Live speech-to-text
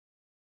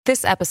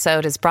This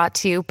episode is brought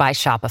to you by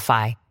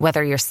Shopify.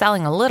 Whether you're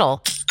selling a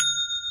little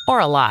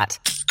or a lot,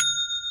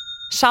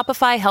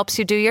 Shopify helps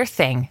you do your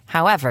thing,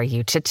 however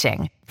you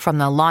cha-ching. From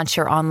the launch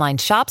your online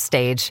shop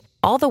stage,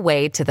 all the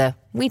way to the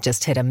we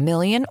just hit 1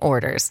 million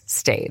orders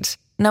stage.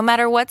 No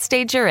matter what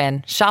stage you're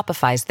in,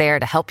 Shopify's there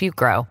to help you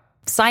grow.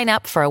 Sign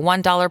up for a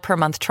 $1 per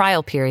month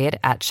trial period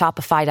at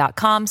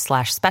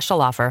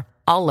shopify.com/special offer,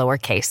 all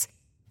lowercase.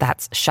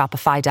 That's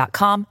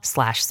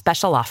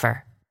shopify.com/special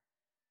offer.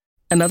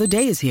 Another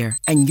day is here,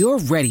 and you're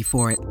ready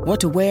for it. What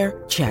to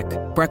wear? Check.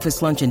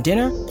 Breakfast, lunch, and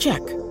dinner? Check.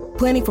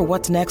 Planning for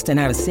what's next and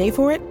how to save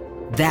for it?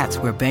 That's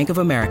where Bank of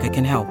America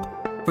can help.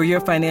 For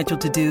your financial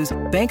to-dos,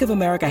 Bank of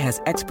America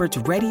has experts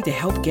ready to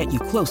help get you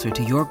closer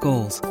to your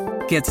goals.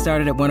 Get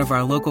started at one of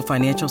our local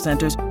financial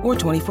centers or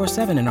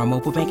 24/7 in our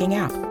mobile banking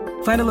app.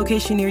 Find a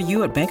location near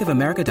you at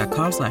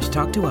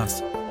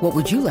bankofamerica.com/talktous. What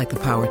would you like the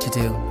power to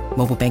do?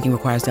 Mobile banking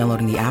requires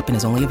downloading the app and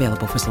is only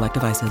available for select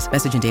devices.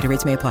 Message and data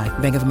rates may apply.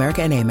 Bank of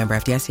America N.A., member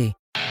FDIC.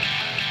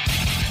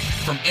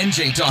 From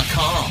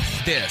NJ.com,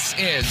 this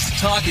is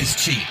Talk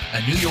is Cheap,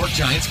 a New York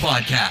Giants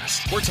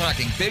podcast. We're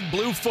talking Big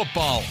Blue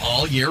football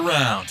all year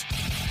round.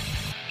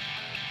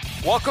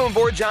 Welcome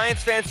aboard,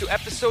 Giants fans, to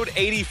episode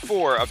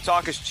 84 of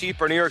Talk is Cheap,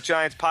 our New York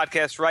Giants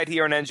podcast right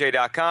here on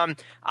NJ.com.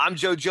 I'm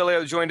Joe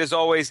Giglio, joined as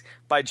always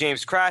by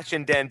James Crash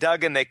and Dan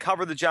Duggan. They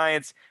cover the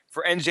Giants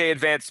for NJ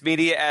Advanced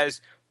Media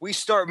as we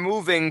start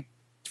moving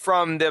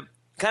from the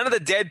kind of the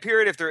dead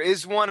period, if there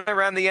is one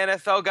around the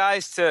NFL,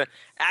 guys, to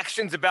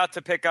action's about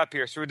to pick up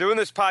here. So we're doing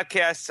this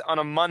podcast on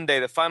a Monday,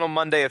 the final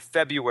Monday of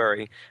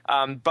February.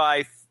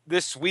 By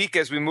this week,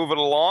 as we move it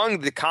along,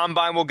 the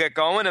Combine will get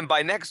going, and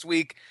by next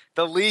week,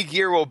 the league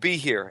year will be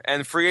here,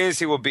 and free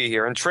agency will be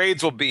here, and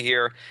trades will be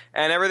here,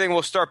 and everything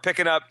will start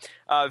picking up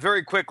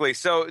very quickly.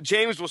 So,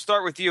 James, we'll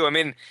start with you. I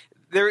mean,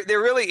 there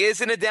really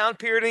isn't a down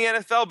period in the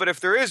NFL, but if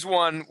there is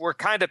one, we're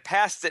kind of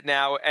past it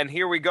now, and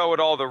here we go with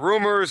all the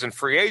rumors and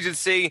free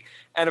agency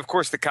and, of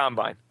course, the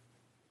Combine.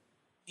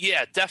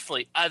 Yeah,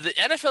 definitely. The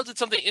NFL did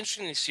something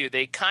interesting this year.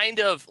 They kind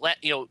of,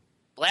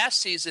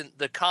 last season,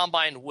 the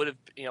Combine would have,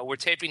 we're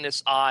taping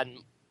this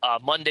on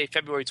Monday,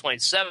 February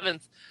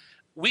 27th.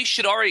 We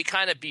should already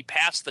kind of be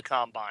past the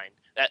Combine.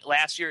 That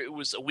last year it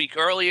was a week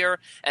earlier,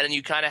 and then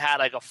you kind of had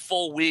like a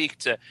full week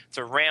to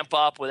ramp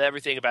up with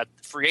everything about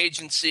free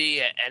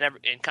agency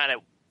and kind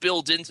of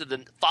build into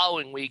the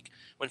following week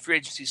when free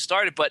agency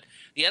started. But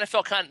the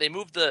NFL they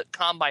moved the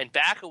Combine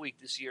back a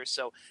week this year,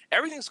 so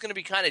everything's going to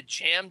be kind of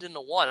jammed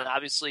into one. And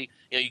obviously,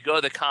 you go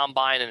to the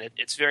Combine, and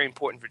it's very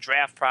important for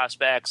draft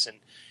prospects and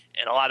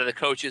a lot of the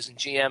coaches and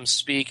GMs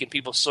speak, and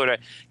people sort of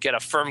get a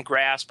firm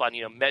grasp on,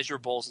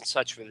 measurables and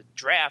such for the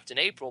draft in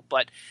April.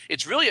 But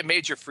it's really a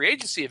major free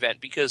agency event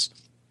because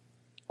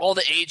all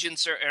the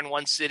agents are in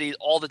one city,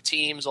 all the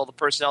teams, all the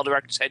personnel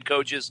directors, head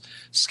coaches,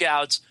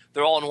 scouts,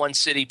 they're all in one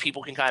city.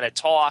 People can kind of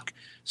talk,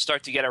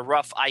 start to get a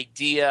rough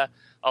idea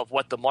of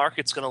what the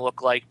market's going to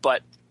look like.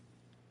 But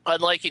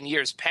unlike in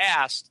years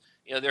past,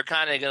 they're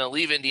kind of going to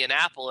leave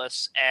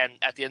Indianapolis and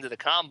at the end of the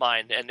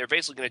Combine, and they're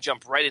basically going to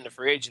jump right into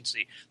free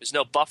agency. There's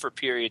no buffer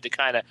period to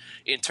kind of,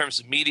 in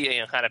terms of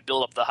media, kind of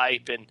build up the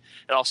hype and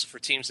also for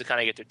teams to kind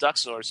of get their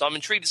ducks in order. So I'm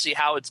intrigued to see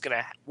how it's going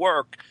to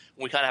work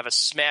when we kind of have a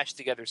smashed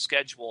together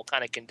schedule,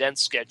 kind of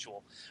condensed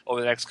schedule over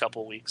the next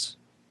couple of weeks.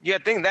 Yeah, I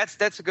think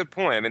that's a good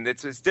point. I mean,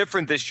 it's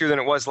different this year than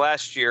it was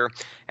last year,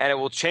 and it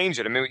will change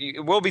it. I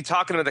mean, we'll be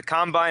talking about the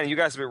Combine, and you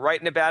guys will be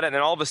writing about it, and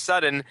then all of a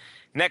sudden,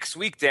 next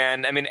week,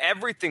 Dan, I mean,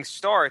 everything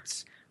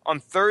starts on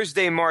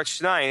Thursday, March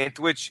 9th,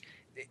 which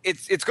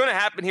it's going to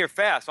happen here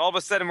fast. All of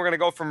a sudden, we're going to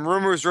go from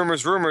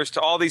rumors to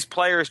all these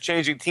players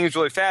changing teams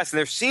really fast, and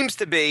there seems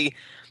to be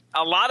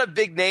a lot of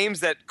big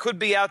names that could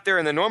be out there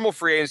in the normal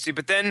free agency,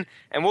 but then,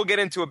 and we'll get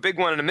into a big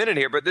one in a minute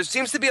here, but there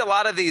seems to be a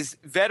lot of these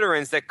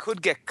veterans that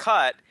could get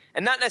cut,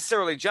 and not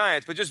necessarily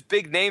Giants, but just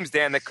big names,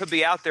 Dan, that could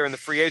be out there in the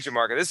free agent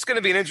market. This is going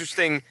to be an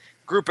interesting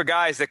group of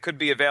guys that could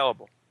be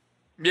available.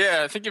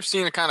 Yeah, I think you've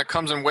seen it kind of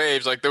comes in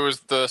waves. Like there was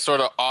the sort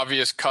of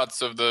obvious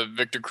cuts of the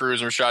Victor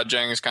Cruz and Rashad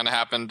Jennings kind of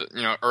happened,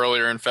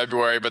 earlier in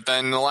February. But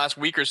then in the last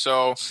week or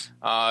so,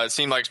 it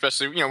seemed like,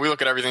 especially, we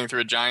look at everything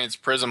through a Giants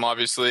prism,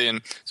 obviously, and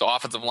so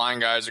offensive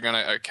line guys are going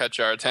to catch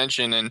our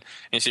attention. And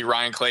you see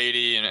Ryan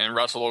Clady and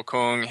Russell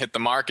Okung hit the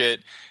market.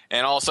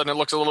 And all of a sudden, it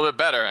looks a little bit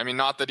better. I mean,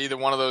 not that either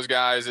one of those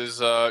guys is,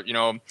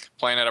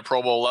 playing at a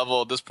Pro Bowl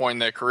level at this point in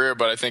their career,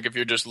 but I think if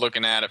you're just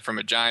looking at it from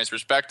a Giants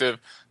perspective,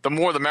 the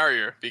more the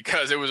merrier,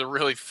 because it was a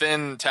really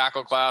thin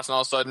tackle class, and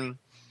all of a sudden,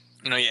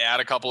 you add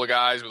a couple of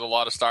guys with a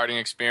lot of starting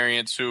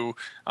experience who,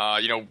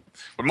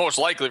 would most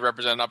likely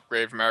represent an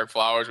upgrade from Eric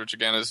Flowers, which,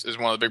 again, is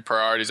one of the big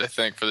priorities, I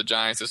think, for the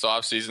Giants this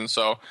offseason.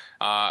 So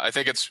I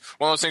think it's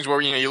one of those things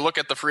where, you look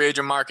at the free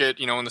agent market,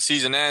 when the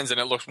season ends and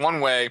it looks one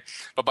way,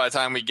 but by the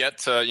time we get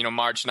to,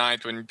 March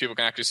 9th, when people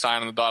can actually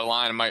sign on the dotted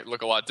line, it might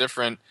look a lot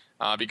different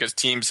because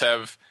teams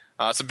have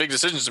some big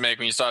decisions to make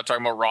when you start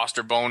talking about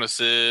roster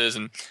bonuses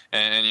and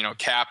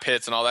cap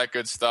hits and all that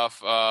good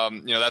stuff.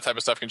 That type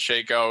of stuff can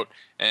shake out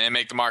and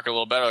make the market a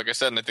little better, like I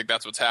said, and I think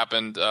that's what's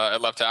happened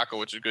at left tackle,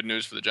 which is good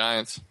news for the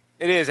Giants.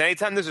 It is.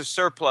 Anytime there's a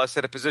surplus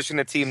at a position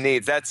a team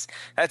needs, that's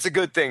a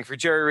good thing for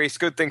Jerry Reese,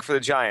 good thing for the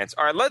Giants.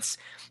 All right, let's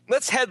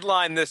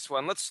headline this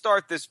one. Let's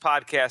start this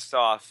podcast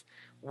off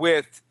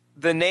with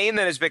the name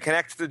that has been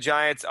connected to the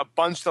Giants a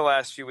bunch the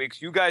last few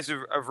weeks. You guys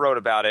have wrote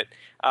about it.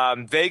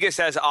 Vegas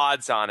has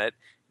odds on it.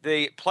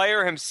 The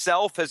player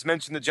himself has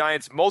mentioned the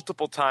Giants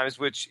multiple times,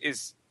 which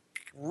is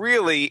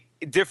really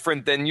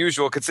different than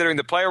usual, considering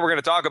the player we're going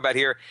to talk about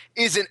here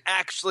isn't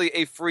actually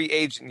a free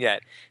agent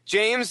yet.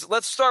 James,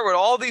 let's start with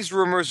all these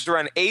rumors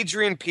around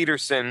Adrian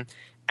Peterson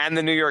and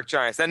the New York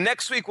Giants. Then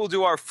next week we'll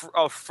do our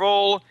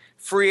full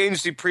free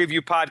agency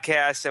preview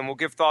podcast, and we'll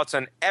give thoughts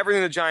on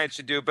everything the Giants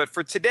should do. But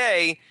for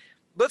today,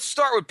 let's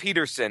start with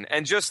Peterson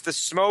and just the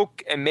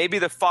smoke and maybe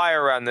the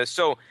fire around this.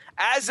 So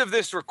as of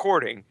this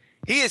recording,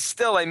 he is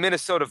still a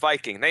Minnesota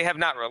Viking. They have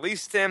not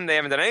released him. They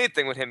haven't done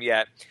anything with him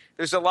yet.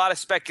 There's a lot of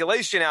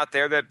speculation out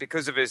there that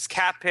because of his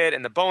cap hit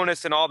and the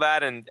bonus and all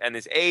that and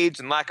his age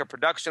and lack of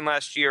production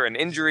last year and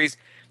injuries,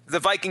 the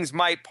Vikings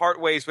might part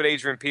ways with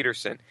Adrian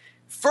Peterson.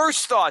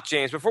 First thought,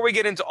 James, before we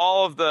get into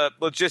all of the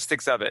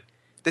logistics of it,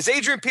 does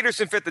Adrian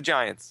Peterson fit the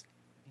Giants?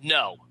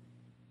 No.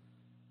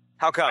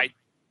 How come?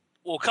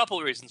 Well, a couple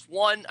of reasons.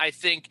 One, I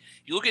think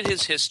you look at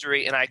his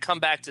history, and I come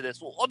back to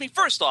this. Well, I mean,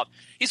 first off,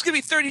 he's going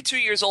to be 32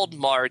 years old in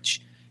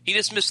March. He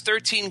just missed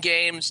 13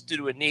 games due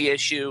to a knee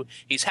issue.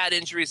 He's had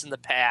injuries in the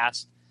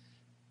past.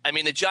 I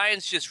mean, the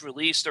Giants just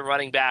released a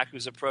running back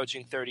who's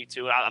approaching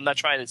 32. I'm not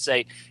trying to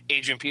say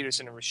Adrian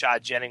Peterson and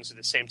Rashad Jennings are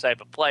the same type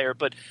of player,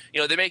 but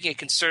they're making a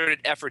concerted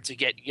effort to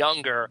get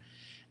younger.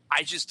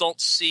 I just don't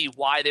see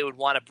why they would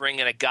want to bring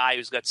in a guy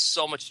who's got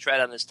so much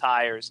tread on his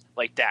tires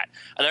like that.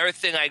 Another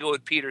thing I go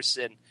with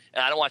Peterson,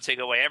 and I don't want to take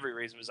away every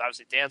reason because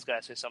obviously Dan's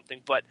got to say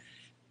something, but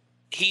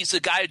he's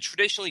a guy who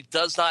traditionally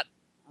does not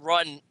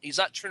run. He's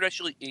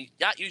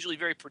not usually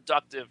very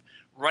productive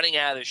running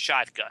out of the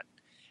shotgun.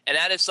 And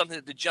that is something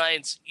that the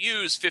Giants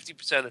use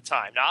 50% of the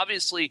time. Now,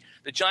 obviously,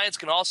 the Giants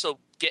can also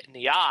get in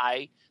the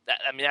eye.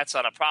 That's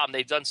not a problem.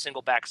 They've done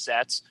single back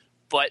sets,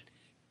 but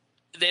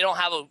they don't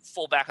have a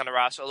fullback on the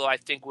roster, although I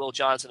think Will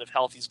Johnson, if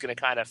healthy, is going to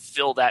kind of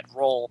fill that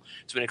role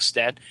to an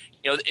extent.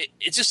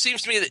 It just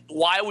seems to me that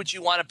why would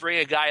you want to bring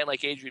a guy in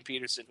like Adrian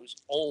Peterson, who's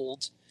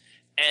old,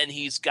 and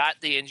he's got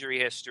the injury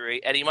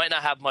history, and he might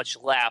not have much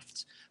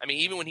left. I mean,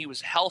 even when he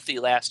was healthy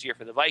last year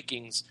for the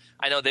Vikings,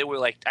 I know they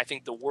were I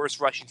think the worst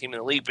rushing team in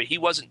the league, but he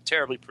wasn't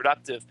terribly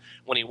productive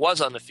when he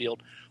was on the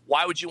field.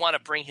 Why would you want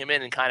to bring him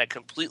in and kind of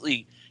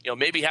completely,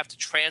 maybe have to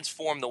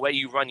transform the way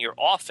you run your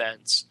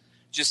offense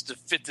just to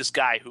fit this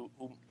guy who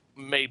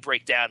may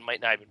break down,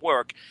 might not even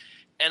work?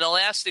 And the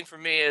last thing for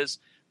me is,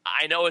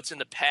 I know it's in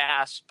the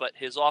past, but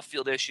his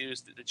off-field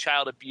issues, the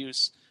child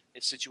abuse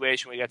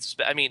situation we got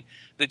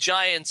the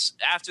Giants,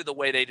 after the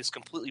way they just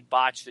completely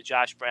botched the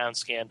Josh Brown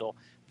scandal,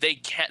 they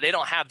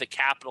don't have the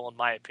capital, in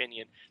my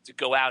opinion, to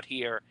go out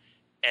here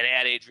and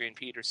add Adrian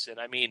Peterson.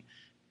 I mean,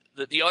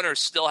 the owner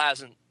still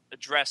hasn't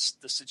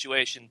addressed the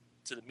situation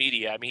to the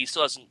media. I mean, he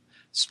still hasn't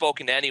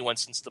spoken to anyone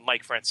since the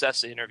Mike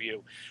Francesa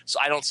interview. So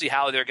I don't see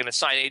how they're going to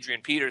sign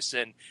Adrian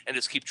Peterson and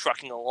just keep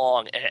trucking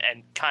along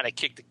and kind of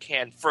kick the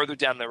can further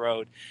down the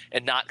road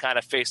and not kind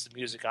of face the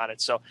music on it.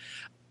 So,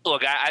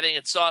 look, I think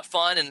it's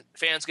fun, and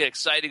fans get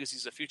excited because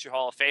he's a future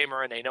Hall of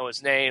Famer, and they know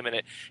his name,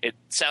 and it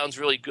sounds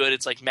really good.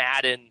 It's like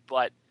Madden,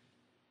 but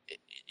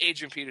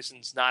Adrian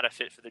Peterson's not a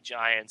fit for the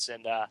Giants,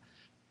 and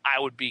I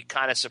would be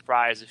kind of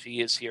surprised if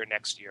he is here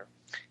next year.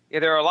 Yeah,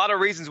 there are a lot of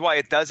reasons why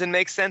it doesn't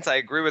make sense. I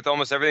agree with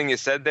almost everything you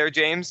said there,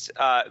 James.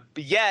 But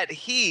yet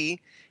he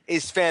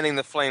is fanning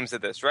the flames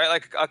of this, right?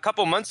 Like a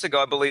couple months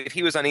ago, I believe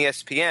he was on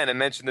ESPN and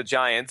mentioned the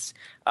Giants.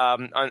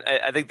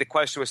 I think the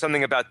question was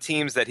something about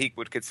teams that he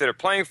would consider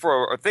playing for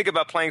or think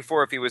about playing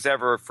for if he was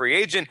ever a free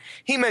agent.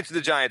 He mentioned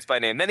the Giants by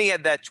name. Then he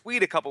had that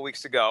tweet a couple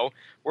weeks ago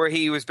where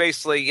he was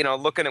basically,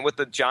 looking at what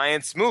the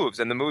Giants' moves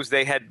and the moves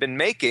they had been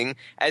making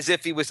as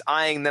if he was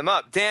eyeing them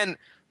up. Dan,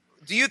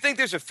 do you think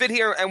there's a fit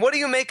here? And what do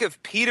you make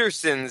of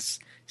Peterson's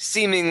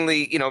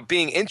seemingly,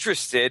 being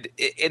interested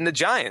in the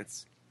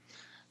Giants?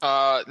 No,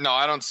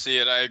 I don't see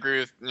it. I agree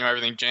with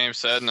everything James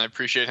said, and I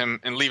appreciate him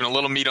and leaving a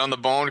little meat on the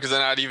bone, because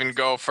then I'd even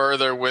go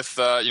further with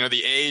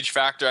the age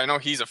factor. I know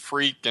he's a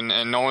freak, and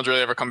no one's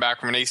really ever come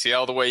back from an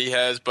ACL the way he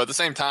has, but at the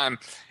same time,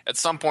 at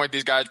some point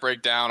these guys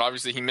break down.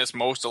 Obviously, he missed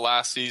most of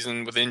last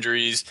season with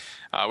injuries.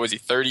 Was he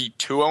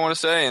 32, I want to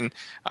say? And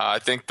I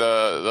think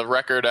the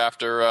record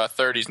after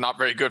 30 is not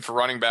very good for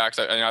running backs.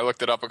 I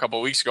looked it up a couple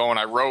of weeks ago, and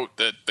I wrote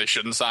that they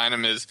shouldn't sign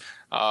him.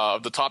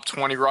 Of the top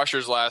 20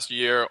 rushers last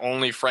year,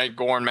 only Frank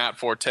Gore and Matt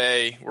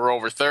Forte were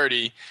over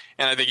 30.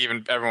 And I think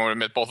even everyone would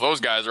admit both of those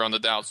guys are on the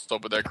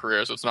downslope of their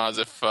career. So it's not as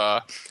if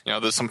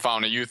there's some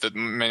fountain of youth that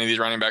many of these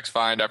running backs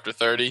find after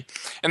 30.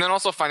 And then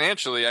also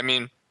financially, I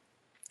mean,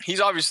 he's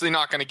obviously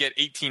not going to get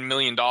 $18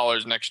 million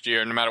next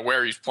year, no matter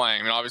where he's playing.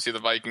 I mean, obviously the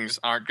Vikings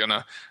aren't going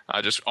to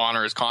just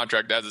honor his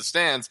contract as it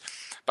stands.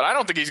 But I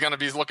don't think he's going to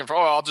be looking for,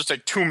 I'll just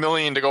take $2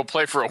 million to go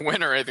play for a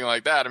win or anything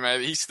like that. I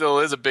mean, he still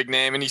is a big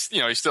name, and he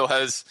still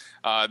has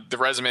the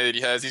resume that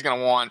he has. He's going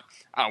to want,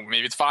 I don't know,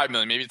 maybe it's $5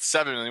 million, maybe it's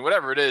 $7 million,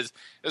 whatever it is.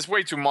 It's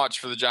way too much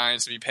for the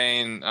Giants to be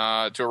paying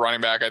to a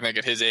running back, I think,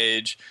 at his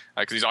age,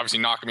 because he's obviously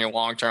not going to be a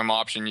long-term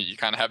option. You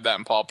kind of have that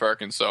in Paul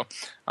Perkins. So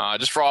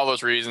just for all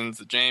those reasons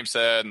that James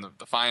said, and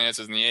the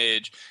finances and the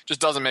age, just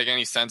doesn't make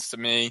any sense to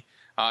me.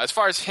 As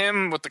far as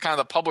him with the kind of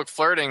the public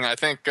flirting, I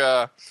think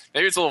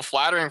maybe it's a little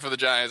flattering for the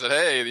Giants that,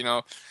 hey,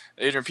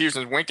 Adrian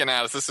Peterson's winking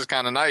at us. This is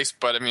kind of nice,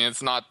 but I mean,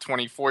 it's not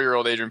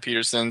 24-year-old Adrian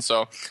Peterson.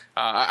 So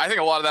I think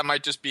a lot of that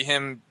might just be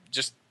him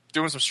just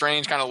doing some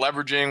strange kind of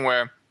leveraging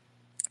where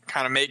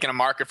kind of making a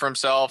market for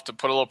himself to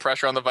put a little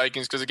pressure on the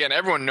Vikings. Because again,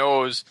 everyone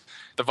knows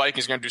the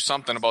Vikings are going to do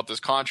something about this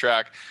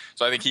contract.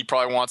 So I think he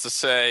probably wants to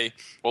say,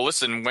 well,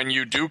 listen, when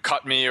you do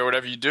cut me or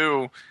whatever you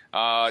do,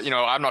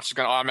 I'm not just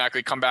going to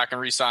automatically come back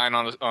and re-sign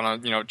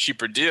on a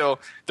cheaper deal.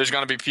 There's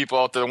going to be people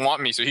out there that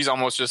want me. So he's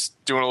almost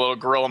just doing a little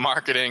guerrilla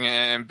marketing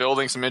and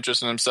building some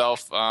interest in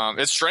himself.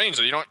 It's strange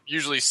that you don't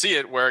usually see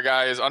it where a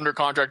guy is under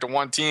contract to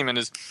one team and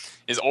is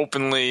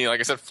openly,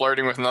 like I said,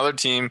 flirting with another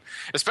team,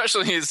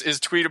 especially his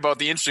tweet about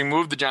the interesting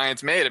move the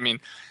Giants made. I mean,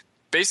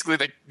 basically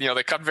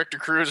they cut Victor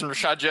Cruz and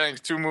Rashad Jennings,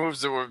 two moves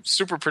that were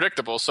super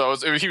predictable. So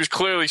he was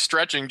clearly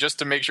stretching just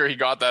to make sure he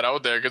got that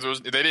out there,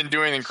 because they didn't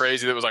do anything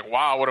crazy that was like,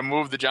 wow, what a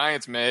move the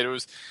Giants made. It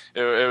was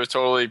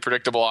totally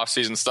predictable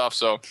offseason stuff.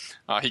 So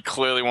he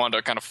clearly wanted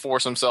to kind of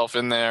force himself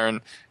in there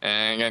and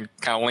again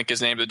kind of link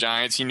his name to the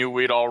Giants. He knew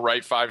we'd all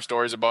write 5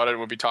 stories about it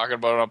and we'd be talking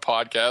about it on a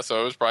podcast. So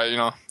it was probably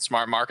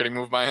smart marketing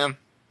move by him.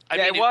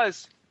 It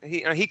was.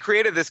 He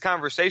created this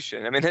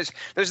conversation. I mean,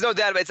 there's no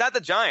doubt. It's not the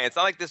Giants. It's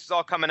not like this is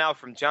all coming out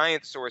from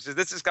Giant sources.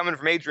 This is coming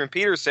from Adrian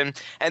Peterson,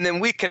 and then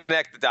we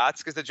connect the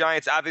dots because the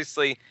Giants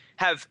obviously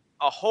have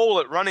a hole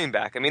at running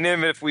back. I mean,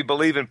 even if we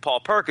believe in Paul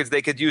Perkins,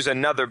 they could use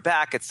another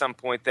back at some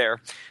point there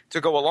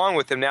to go along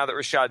with him now that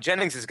Rashad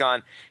Jennings is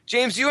gone.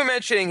 James, you were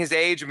mentioning his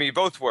age. I mean, you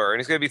both were, and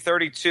he's going to be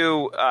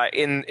 32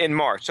 in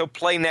March. So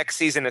play next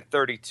season at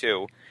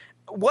 32.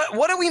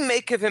 What do we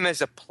make of him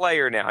as a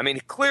player now? I mean,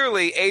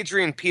 clearly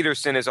Adrian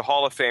Peterson is a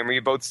Hall of Famer.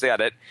 You both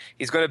said it.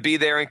 He's going to be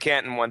there in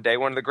Canton one day,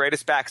 one of the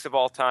greatest backs of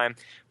all time.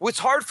 What's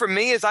hard for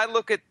me is I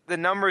look at the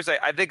numbers,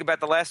 I think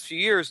about the last few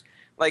years,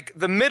 like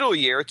the middle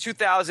year,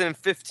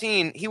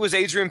 2015, he was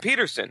Adrian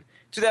Peterson.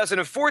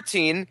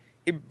 2014,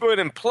 he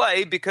wouldn't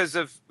play because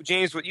of,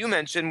 James, what you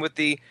mentioned with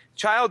the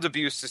child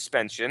abuse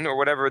suspension or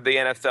whatever the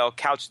NFL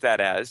couched that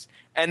as.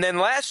 And then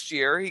last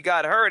year, he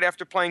got hurt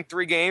after playing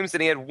 3 games,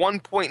 and he had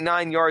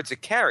 1.9 yards a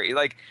carry.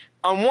 Like,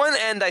 on one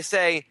end, I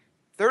say,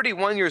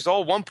 31 years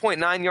old,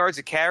 1.9 yards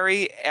a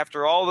carry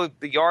after all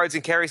the yards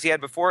and carries he had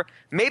before.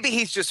 Maybe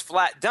he's just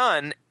flat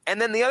done.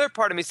 And then the other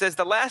part of me says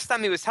the last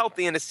time he was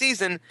healthy in a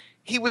season,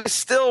 he was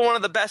still one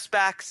of the best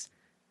backs,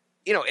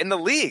 in the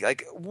league.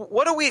 Like,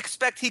 what do we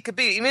expect he could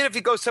be? Even if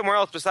he goes somewhere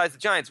else besides the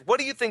Giants, what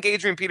do you think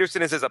Adrian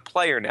Peterson is as a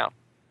player now?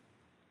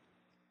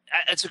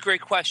 That's a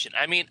great question.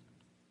 I mean,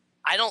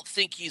 I don't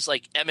think he's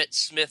like Emmitt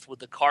Smith with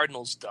the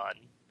Cardinals done,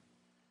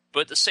 but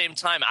at the same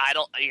time, I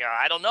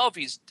don't know if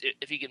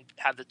he can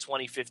have the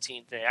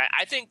 2015 thing.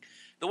 I think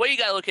the way you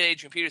got to look at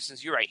Adrian Peterson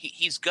is, you're right.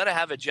 He's going to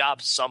have a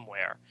job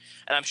somewhere,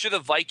 and I'm sure the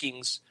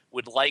Vikings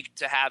would like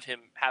to have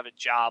him have a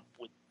job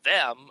with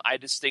them. I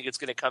just think it's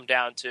going to come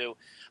down to,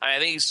 I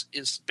think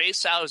his base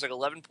salary is like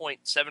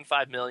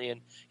 $11.75 million.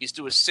 He's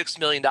due a $6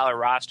 million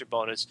roster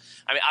bonus.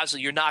 I mean,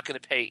 obviously, you're not going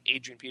to pay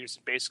Adrian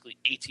Peterson basically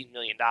 $18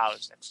 million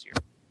next year.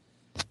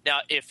 Now,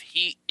 if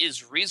he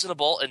is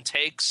reasonable and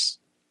takes,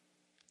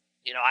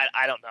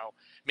 I don't know,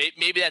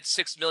 maybe that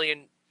 $6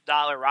 million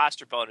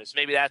roster bonus,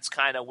 maybe that's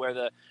kind of where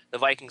the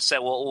Vikings said,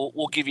 well,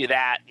 we'll give you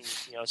that,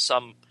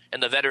 and,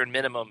 and the veteran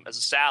minimum as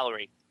a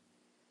salary.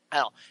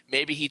 Hell,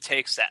 maybe he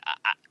takes that.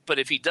 But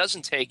if he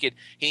doesn't take it,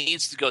 he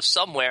needs to go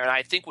somewhere. And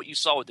I think what you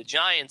saw with the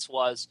Giants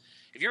was,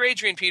 if you're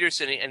Adrian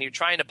Peterson and you're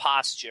trying to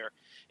posture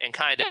and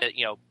kind of,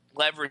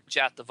 leverage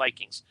out the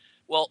Vikings,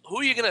 well, who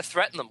are you going to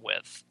threaten them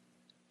with?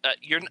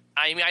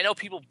 I know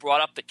people brought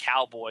up the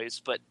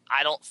Cowboys, but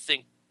I don't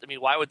think. I mean,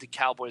 why would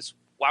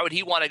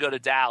he want to go to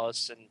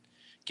Dallas and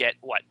get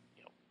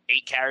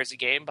 8 carries a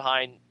game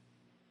behind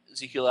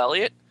Ezekiel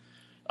Elliott?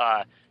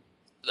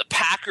 The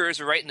Packers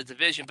are right in the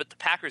division, but the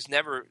Packers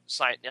never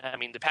sign. I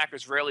mean, the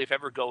Packers rarely, if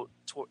ever, go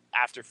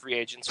after free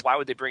agents. Why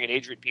would they bring in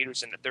Adrian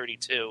Peterson at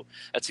 32?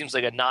 That seems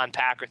like a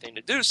non-Packer thing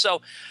to do.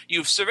 So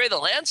you've surveyed the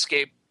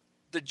landscape.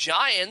 The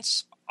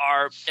Giants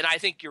are, and I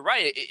think you're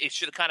right, it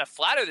should kind of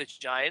flatter the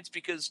Giants,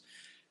 because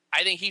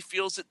I think he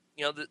feels that,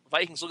 the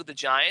Vikings look at the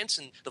Giants,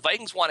 and the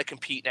Vikings want to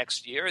compete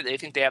next year. They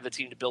think they have the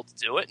team to build to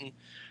do it, and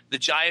the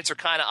Giants are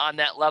kind of on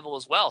that level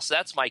as well. So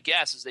that's my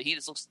guess, is that he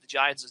just looks at the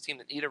Giants as a team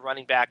that need a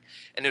running back,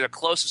 and they're the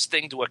closest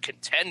thing to a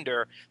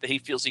contender that he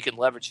feels he can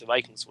leverage the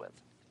Vikings with.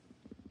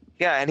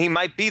 Yeah, and he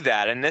might be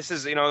that. And this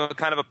is,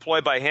 kind of a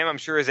ploy by him. I'm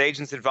sure his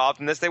agent's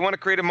involved in this. They want to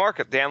create a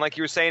market, Dan, like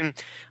you were saying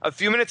a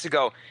few minutes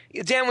ago.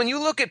 Dan, when you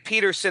look at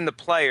Peterson, the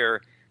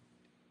player,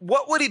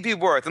 what would he be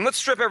worth? And let's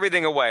strip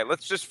everything away.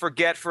 Let's just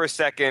forget for a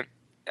second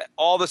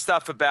all the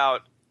stuff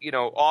about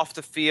off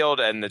the field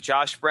and the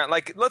Josh Brown,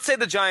 like let's say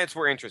the Giants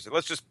were interested.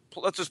 Let's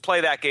just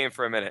play that game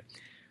for a minute.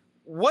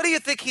 What do you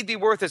think he'd be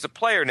worth as a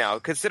player now,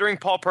 considering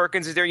Paul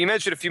Perkins is there? You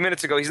mentioned a few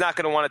minutes ago he's not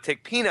going to want to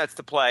take peanuts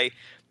to play,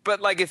 but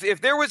like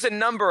if there was a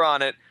number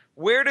on it,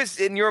 where does,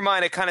 in your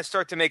mind, it kind of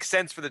start to make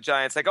sense for the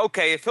Giants? Like,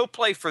 okay, if he'll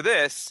play for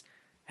this,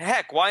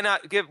 heck, why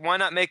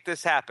not make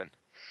this happen?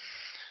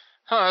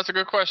 That's a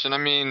good question. I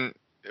mean,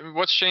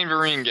 what's Shane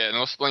Vereen getting?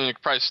 You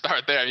could probably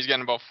start there. He's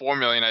getting about $4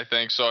 million, I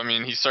think. So I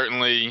mean, he's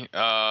certainly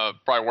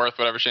probably worth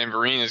whatever Shane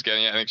Vereen is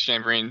getting. I think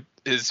Shane Vereen,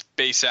 his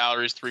base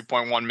salary is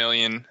 $3.1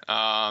 million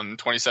in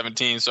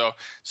 2017. So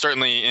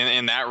certainly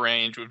in that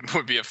range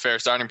would be a fair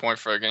starting point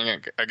for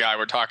a guy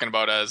we're talking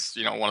about as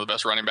one of the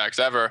best running backs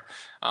ever.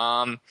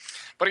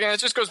 But again,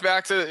 it just goes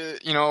back to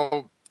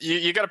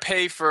you got to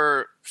pay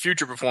for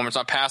future performance,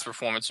 not past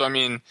performance. So I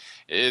mean,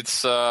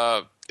 it's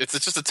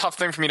just a tough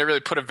thing for me to really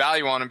put a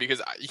value on him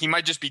because he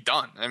might just be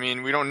done. I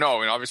mean, we don't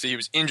know. And obviously he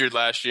was injured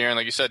last year, and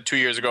like you said, 2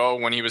 years ago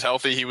when he was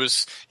healthy, he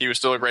was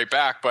still a great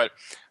back. But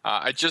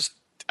I just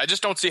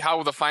don't see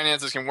how the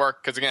finances can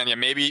work because again,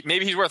 maybe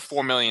he's worth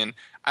 $4 million.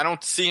 I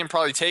don't see him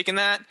probably taking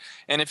that,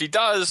 and if he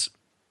does,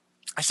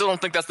 I still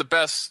don't think that's the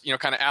best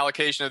kind of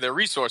allocation of their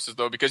resources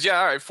though, because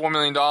all right, $4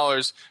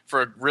 million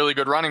for a really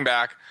good running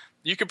back.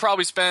 You could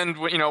probably spend,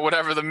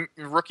 whatever the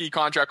rookie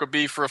contract would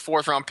be for a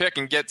 4th-round pick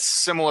and get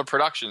similar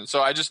production.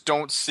 So I just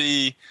don't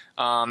see,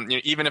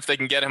 even if they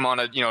can get him on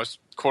a,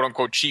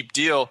 quote-unquote cheap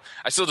deal,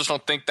 I still just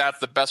don't think that's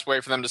the best way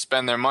for them to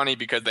spend their money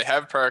because they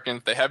have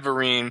Perkins, they have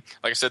Vereen.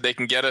 Like I said, they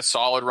can get a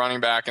solid running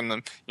back in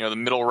the, the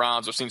middle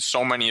rounds. I've seen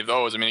so many of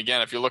those. I mean,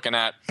 again, if you're looking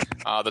at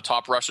the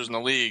top rushers in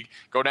the league,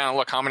 go down and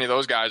look how many of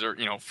those guys are,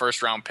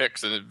 first-round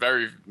picks, and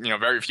very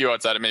few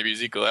outside of maybe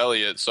Ezekiel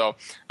Elliott. So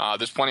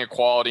there's plenty of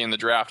quality in the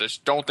draft. I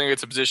just don't think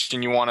it's a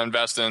position you want to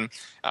invest in.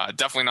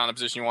 Definitely not a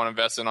position you want to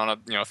invest in on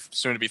a,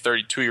 soon-to-be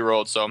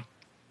 32-year-old. So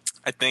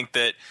I think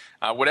that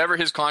whatever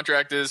his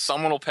contract is,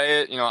 someone will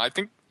pay it. I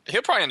think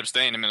he'll probably end up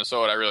staying in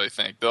Minnesota. I really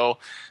think they'll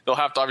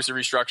have to obviously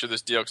restructure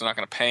this deal because they're not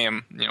going to pay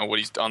him, what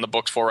he's on the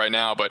books for right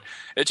now. But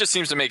it just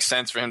seems to make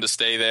sense for him to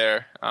stay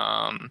there.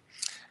 And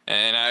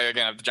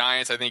again, the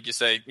Giants, I think you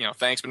say,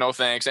 thanks, but no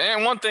thanks.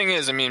 And one thing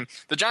is, I mean,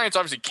 the Giants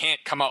obviously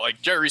can't come out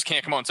like Jerry Reese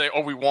can't come out and say,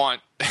 oh, we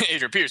want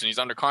Adrian Peterson. He's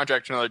under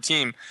contract to another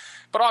team.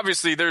 But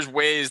obviously, there's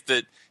ways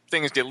that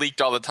things get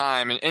leaked all the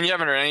time, and you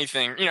haven't heard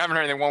anything. You haven't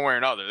heard anything one way or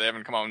another. They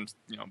haven't come out and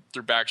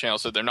through back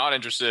channels said they're not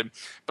interested.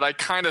 But I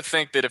kind of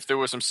think that if there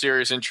was some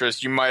serious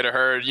interest, you might have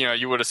heard.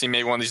 You would have seen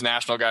maybe one of these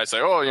national guys say,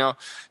 "Oh,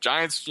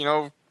 Giants,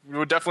 we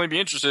would definitely be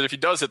interested if he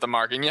does hit the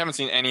market." And you haven't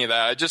seen any of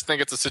that. I just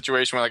think it's a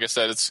situation where, like I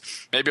said,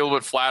 it's maybe a little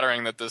bit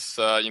flattering that this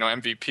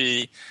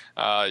MVP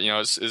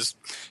is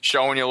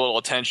showing you a little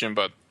attention,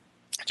 but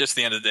just at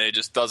the end of the day,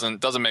 just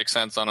doesn't make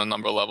sense on a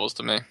number of levels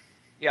to me.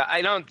 Yeah,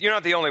 I know you're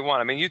not the only one.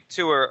 I mean, you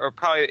two are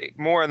probably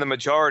more in the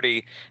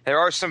majority. There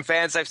are some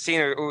fans I've seen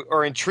who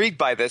are intrigued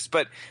by this,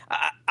 but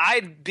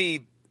I'd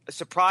be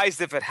surprised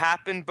if it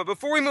happened. But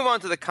before we move on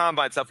to the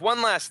combine stuff,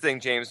 one last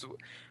thing, James.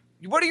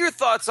 What are your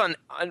thoughts on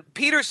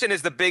Peterson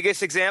is the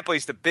biggest example.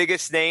 He's the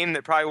biggest name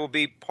that probably will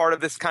be part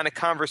of this kind of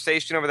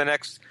conversation over the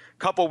next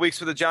couple of weeks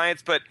for the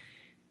Giants. But,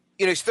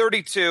 he's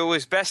 32.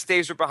 His best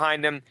days are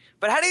behind him.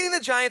 But how do you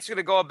think the Giants are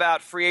going to go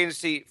about free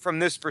agency from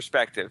this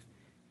perspective?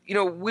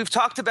 We've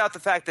talked about the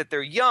fact that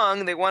they're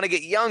young. They want to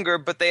get younger,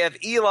 but they have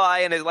Eli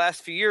in his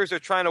last few years. They're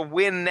trying to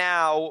win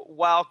now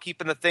while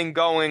keeping the thing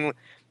going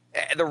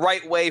the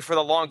right way for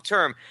the long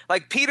term.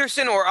 Like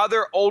Peterson or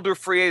other older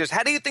free agents,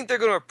 how do you think they're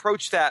going to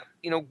approach that?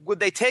 Would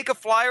they take a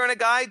flyer on a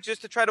guy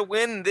just to try to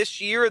win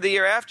this year or the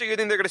year after? You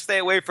think they're going to stay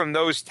away from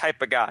those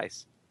type of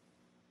guys?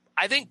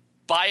 I think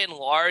by and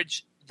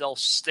large, they'll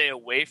stay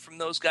away from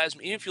those guys. I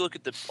mean, even if you look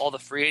at all the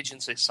free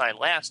agents they signed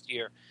last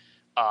year,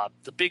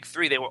 the big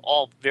three, they were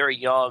all very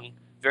young,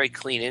 very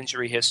clean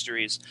injury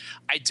histories.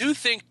 I do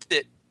think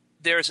that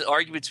there's an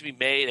argument to be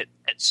made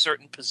at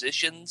certain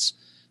positions.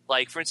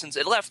 Like, for instance,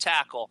 at left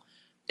tackle,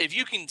 if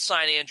you can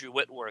sign Andrew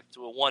Whitworth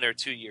to a 1 or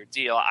 2 year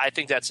deal, I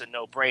think that's a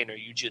no-brainer.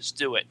 You just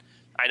do it.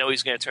 I know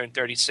he's going to turn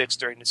 36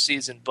 during the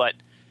season, but,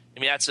 I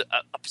mean, that's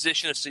a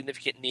position of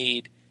significant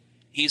need.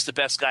 He's the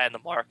best guy in the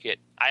market.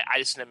 I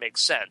just think it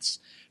makes sense.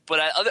 But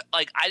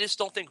I just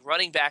don't think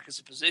running back is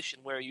a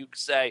position where you could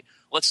say,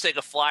 let's take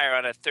a flyer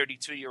on a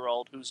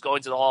 32-year-old who's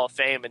going to the Hall of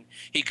Fame, and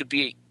he could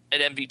be an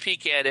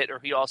MVP candidate, or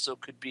he also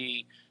could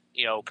be,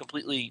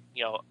 completely,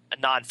 a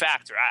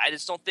non-factor. I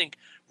just don't think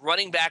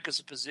running back is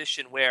a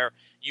position where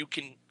you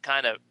can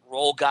kind of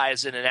roll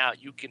guys in and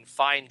out. You can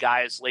find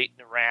guys late in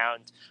the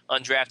round,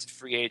 undrafted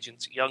free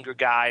agents, younger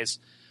guys,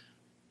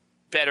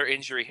 better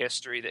injury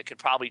history that could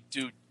probably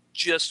do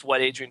just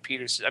what Adrian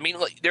Peterson. I mean,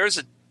 look, there's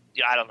a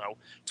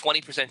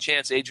 20%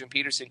 chance Adrian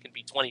Peterson can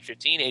be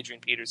 2015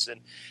 Adrian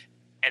Peterson,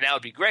 and that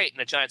would be great. And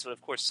the Giants would,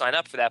 of course, sign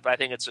up for that. But I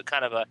think it's a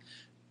kind of a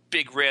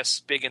big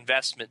risk, big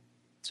investment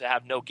to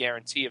have no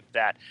guarantee of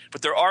that.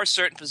 But there are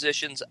certain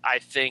positions, I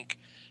think,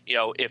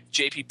 if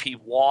JPP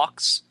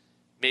walks,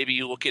 maybe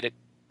you look at it.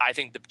 I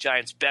think the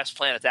Giants' best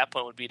plan at that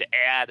point would be to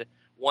add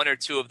 1 or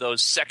 2 of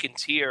those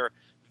second-tier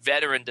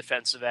veteran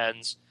defensive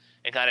ends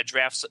and kind of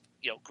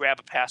grab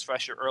a pass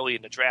rusher early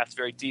in the draft,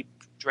 very deep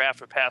draft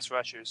for pass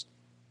rushers,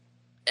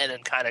 and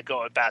then kind of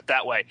go about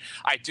that way.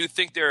 I do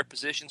think there are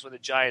positions where the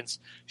Giants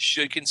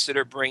should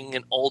consider bringing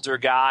in older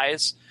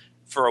guys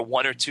for a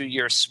 1 or 2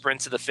 year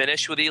sprint to the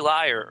finish with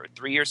Eli, or a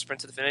 3 year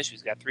sprint to the finish.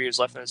 He's got 3 years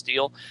left on his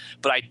deal.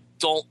 But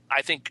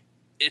I think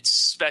it's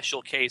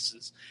special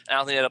cases. And I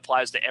don't think that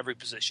applies to every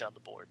position on the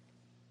board.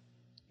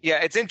 Yeah,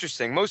 it's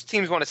interesting. Most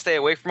teams want to stay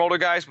away from older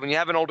guys. When you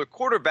have an older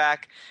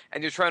quarterback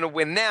and you're trying to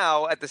win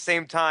now at the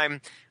same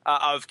time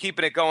of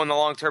keeping it going in the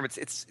long term,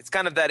 it's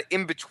kind of that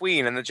in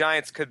between, and the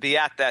Giants could be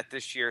at that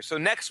this year. So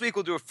next week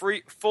we'll do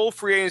a full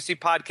free agency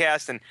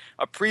podcast and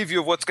a preview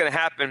of what's going to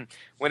happen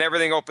when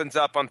everything opens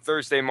up on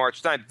Thursday,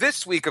 March 9th.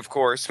 This week, of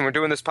course, and we're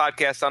doing this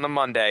podcast on a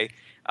Monday,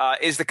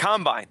 is the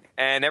Combine,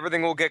 and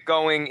everything will get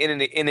going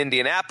in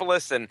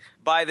Indianapolis, and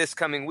by this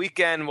coming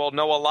weekend we'll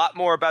know a lot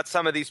more about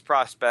some of these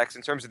prospects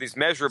in terms of these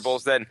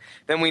measurables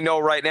than we know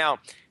right now.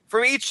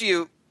 From each of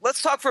you,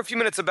 let's talk for a few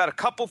minutes about a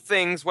couple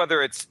things,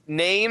 whether it's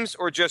names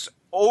or just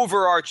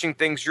overarching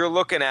things you're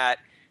looking at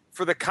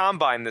for the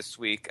Combine this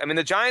week. I mean,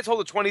 the Giants hold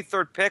the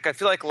 23rd pick. I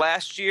feel like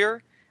last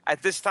year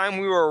at this time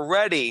we were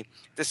already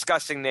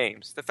discussing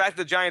names. The fact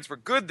that the Giants were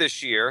good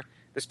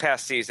this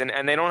past season,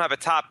 and they don't have a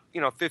top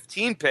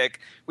 15 pick.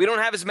 We don't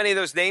have as many of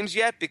those names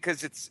yet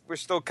because we're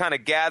still kind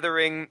of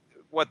gathering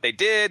what they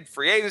did,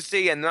 free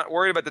agency, and not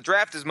worried about the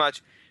draft as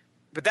much.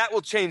 But that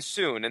will change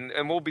soon,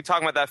 and we'll be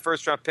talking about that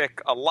first-round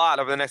pick a lot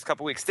over the next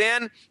couple weeks.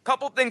 Dan, a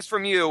couple things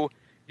from you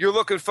you're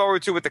looking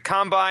forward to with the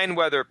Combine,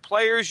 whether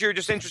players you're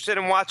just interested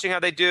in watching how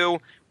they do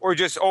or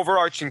just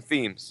overarching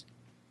themes.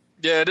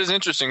 Yeah, it is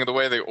interesting the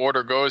way the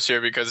order goes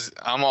here because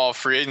I'm all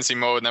free agency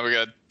mode, and then we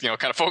got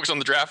kind of focus on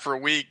the draft for a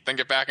week, then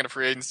get back into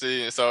free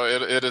agency. So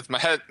it is my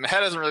head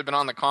hasn't really been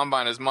on the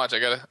Combine as much. I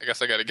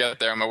guess I got to get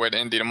there on my way to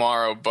Indy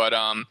tomorrow. But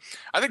I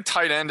think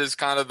tight end is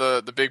kind of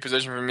the big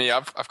position for me.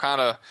 I've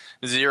kind of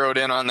zeroed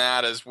in on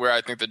that as where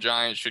I think the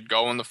Giants should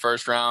go in the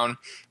first round.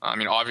 I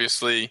mean,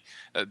 obviously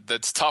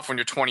that's tough when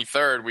you're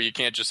 23rd, where you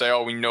can't just say,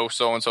 oh, we know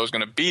so and so is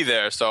going to be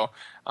there. So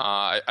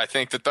I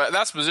think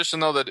that's the position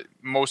though that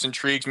most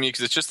intrigues me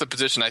because it's just the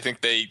position I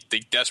think they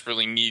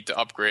desperately need to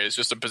upgrade. It's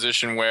just a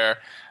position where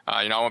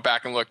I went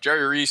back and looked.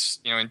 Jerry Reese,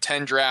 in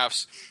 10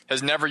 drafts,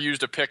 has never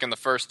used a pick in the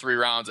first 3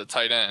 rounds at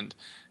tight end.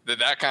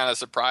 That kind of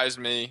surprised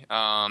me.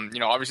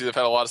 Obviously they've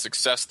had a lot of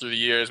success through the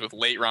years with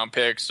late round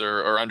picks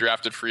or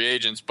undrafted free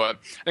agents, but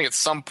I think at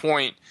some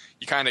point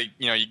you kind of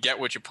you get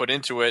what you put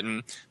into it,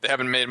 and they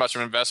haven't made much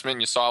of an investment.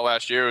 And you saw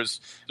last year it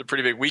was a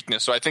pretty big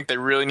weakness. So I think they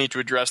really need to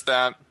address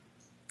that.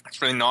 It's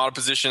really not a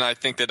position I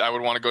think that I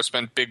would want to go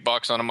spend big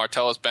bucks on a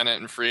Martellus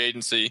Bennett in free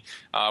agency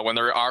when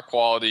there are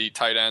quality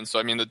tight ends. So,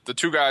 I mean, the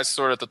 2 guys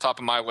sort of at the top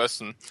of my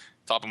list and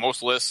top of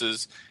most lists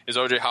is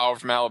O.J.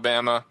 Howard from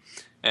Alabama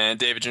and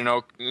David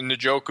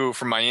Njoku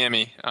from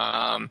Miami.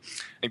 I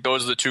think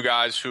those are the 2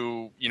 guys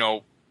who,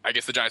 I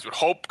guess the Giants would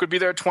hope could be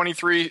there at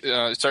 23.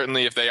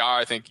 Certainly if they are,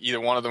 I think either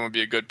one of them would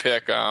be a good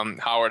pick.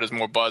 Howard has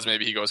more buzz.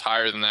 Maybe he goes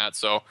higher than that.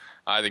 So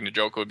I think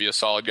Njoku would be a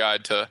solid guy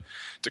to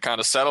kind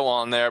of settle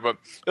on there. But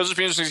it'll just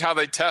be interesting to see how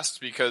they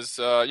test because,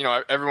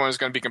 everyone is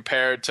going to be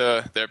compared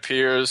to their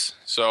peers.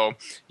 So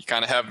you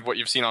kind of have what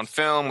you've seen on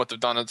film, what they've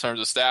done in terms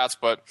of stats.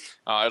 But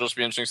it'll just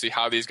be interesting to see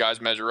how these guys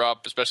measure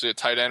up, especially at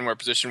tight end, where a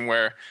position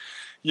where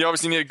you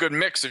obviously need a good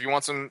mix if you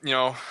want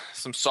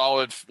some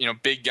solid,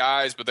 big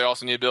guys, but they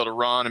also need to be able to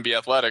run and be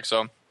athletic.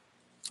 So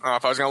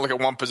if I was going to look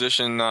at one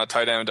position,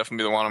 tight end would definitely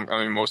be the one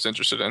I'm most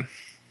interested in.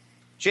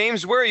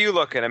 James, where are you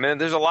looking? I mean,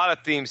 there's a lot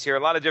of themes here, a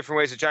lot of different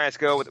ways the Giants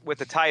go with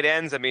the tight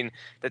ends. I mean,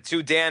 the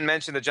 2 Dan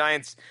mentioned, the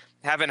Giants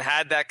haven't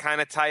had that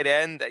kind of tight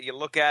end that you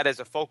look at as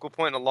a focal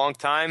point in a long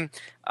time.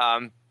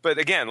 But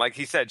again, like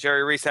he said,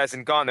 Jerry Reese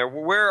hasn't gone there.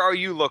 Where are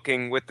you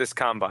looking with this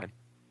Combine?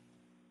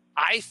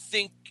 I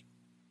think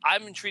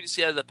I'm intrigued to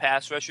see how the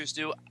pass rushers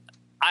do.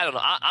 I don't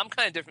know. I'm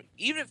kind of different.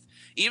 Even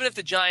if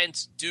the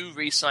Giants do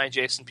re-sign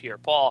Jason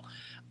Pierre-Paul,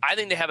 I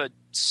think they have a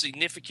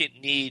significant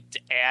need to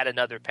add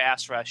another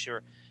pass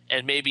rusher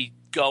and maybe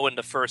go in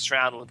the first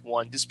round with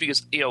one, just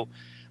because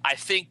I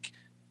think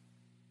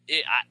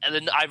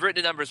I've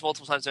written the numbers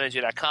multiple times on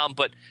NJ.com,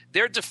 but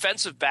their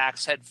defensive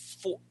backs had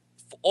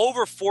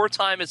over 4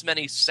 times as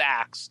many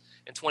sacks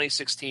in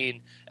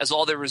 2016 as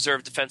all their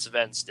reserve defensive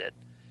ends did.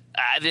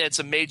 I think it's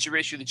a major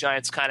issue the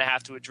Giants kind of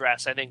have to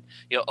address. I think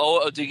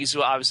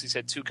Odighizuwa obviously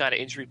had 2 kind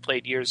of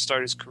injury-plagued years to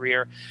start his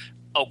career.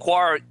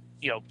 Okwara,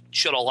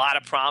 showed a lot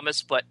of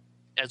promise, but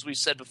as we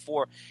said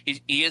before,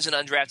 he is an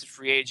undrafted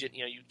free agent.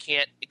 You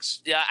can't.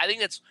 I think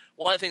that's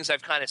one of the things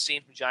I've kind of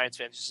seen from Giants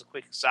fans. Just a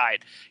quick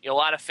aside, a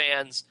lot of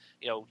fans,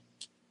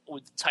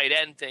 with the tight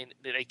end thing,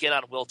 they get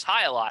on Will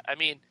Tye a lot. I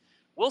mean,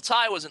 Will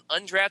Tye was an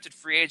undrafted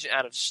free agent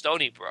out of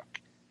Stony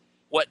Brook.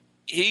 What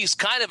he's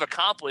kind of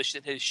accomplished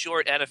in his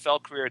short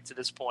NFL career to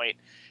this point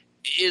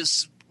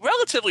is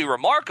relatively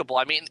remarkable.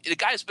 I mean, the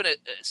guy's been a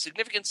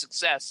significant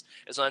success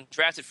as an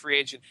undrafted free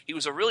agent. He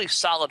was a really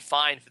solid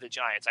find for the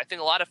Giants. I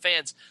think a lot of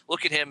fans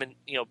look at him and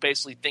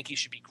basically think he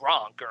should be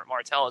Gronk or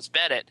Martellus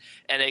Bennett,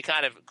 and they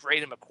kind of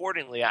grade him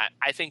accordingly.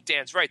 I think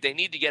Dan's right. They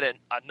need to get a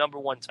number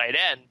 1 tight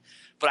end,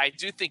 But I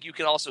do think you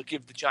can also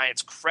give the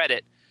Giants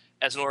credit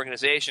as an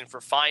organization for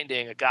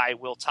finding a guy,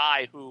 Will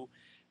Tye, who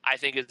I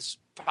think is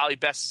probably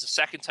best as a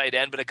second tight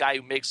end, but a guy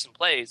who makes some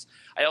plays.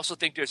 I also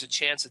think there's a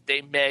chance that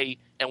they may,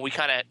 and we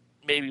kind of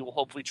maybe will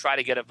hopefully try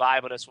to get a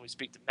vibe on us when we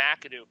speak to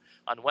McAdoo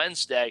on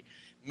Wednesday,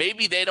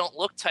 maybe they don't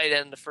look tight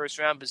end in the first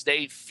round because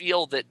they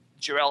feel that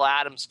Jarrell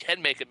Adams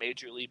can make a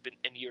major leap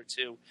in year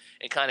 2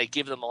 and kind of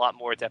give them a lot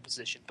more at that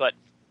position. But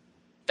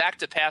back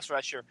to pass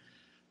rusher,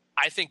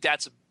 I think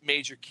that's a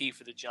major key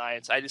for the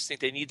Giants. I just think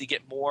they need to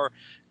get more,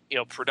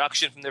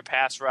 production from their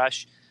pass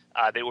rush.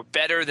 They were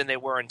better than they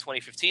were in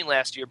 2015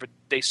 last year, but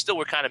they still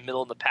were kind of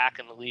middle of the pack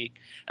in the league.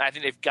 And I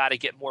think they've got to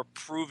get more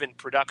proven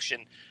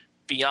production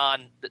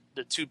beyond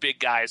the two big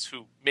guys,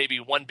 who maybe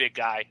one big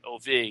guy,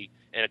 OV, in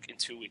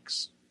 2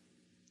 weeks.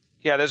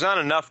 Yeah, there's not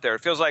enough there.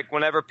 It feels like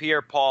whenever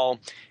Pierre-Paul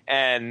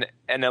and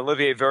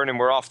Olivier Vernon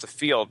were off the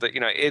field, that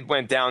it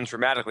went down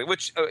dramatically,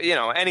 which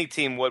any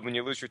team would when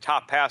you lose your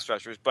top pass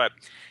rushers. But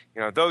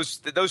those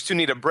two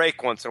need a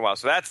break once in a while.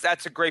 So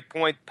that's a great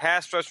point.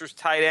 Pass rushers,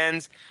 tight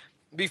ends.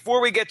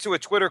 Before we get to a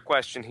Twitter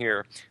question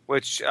here,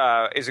 which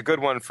is a good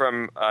one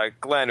from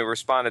Glenn, who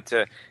responded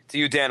to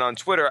you, Dan, on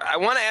Twitter, I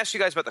want to ask you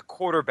guys about the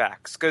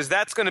quarterbacks, because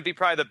that's going to be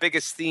probably the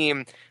biggest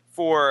theme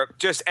for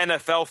just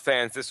NFL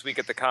fans this week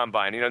at the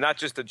Combine. Not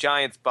just the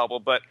Giants bubble,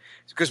 but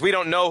because we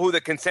don't know who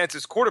the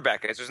consensus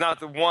quarterback is. There's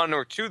not the 1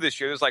 or 2 this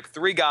year. There's like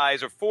 3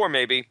 guys or 4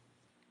 maybe.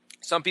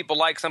 Some people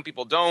like, some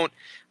people don't.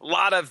 A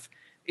lot of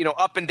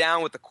up and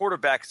down with the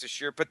quarterbacks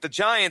this year. But the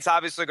Giants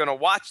obviously are going to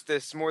watch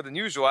this more than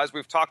usual, as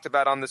we've talked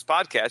about on this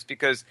podcast,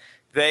 because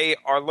they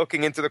are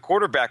looking into the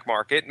quarterback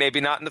market, maybe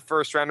not in the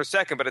first round or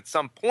second, but at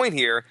some point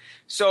here.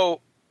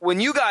 So when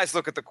you guys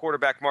look at the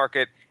quarterback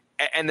market,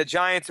 and the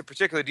Giants in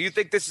particular, do you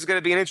think this is going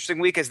to be an interesting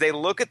week as they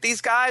look at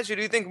these guys, or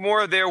do you think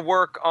more of their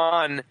work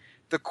on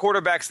the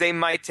quarterbacks they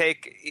might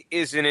take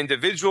is in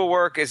individual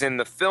work, is in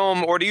the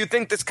film, or do you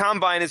think this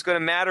Combine is going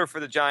to matter for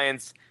the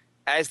Giants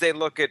as they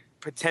look at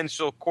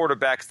potential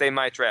quarterbacks they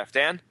might draft?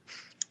 Dan?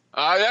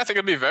 I think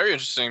it'd be very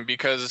interesting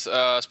because,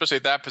 especially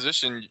at that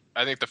position,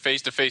 I think the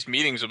face-to-face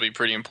meetings will be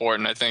pretty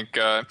important. I think,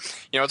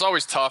 it's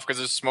always tough because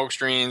there's smoke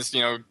screens.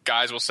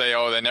 Guys will say,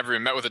 oh, they never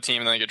even met with a team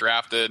and then they get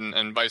drafted,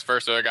 and vice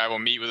versa. A guy will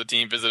meet with a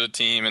team, visit a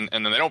team, and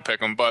then they don't pick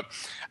them. But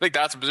I think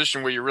that's a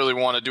position where you really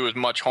want to do as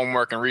much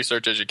homework and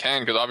research as you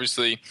can, because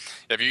obviously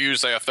if you use,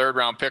 say, a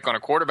third-round pick on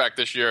a quarterback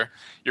this year,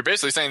 you're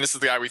basically saying this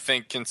is the guy we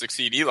think can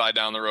succeed Eli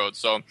down the road.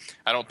 So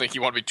I don't think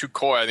you want to be too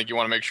coy. I think you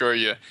want to make sure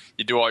you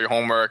do all your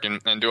homework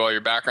and do all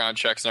your background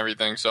checks and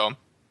everything. So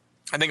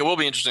I think it will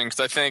be interesting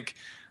because I think,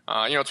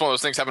 it's one of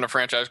those things, having a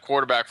franchise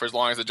quarterback for as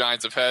long as the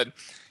Giants have had,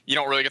 you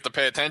don't really get to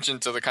pay attention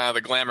to the kind of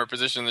the glamour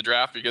position in the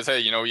draft because,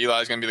 hey,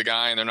 Eli's going to be the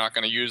guy and they're not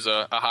going to use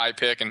a high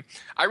pick. And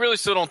I really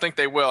still don't think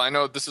they will. I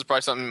know this is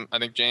probably something I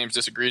think James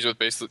disagrees with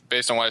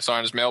based on what I saw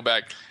in his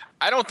mailbag.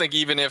 I don't think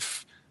even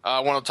if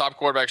one of the top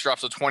quarterbacks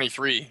drops to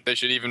 23, they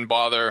should even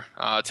bother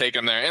taking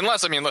him there.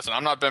 Unless, listen,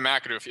 I'm not Ben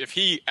McAdoo. If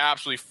he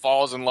absolutely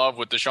falls in love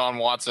with Deshaun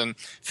Watson,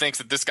 thinks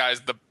that this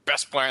guy's the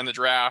best player in the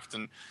draft,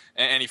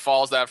 and he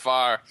falls that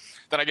far,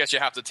 then I guess you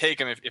have to take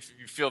him if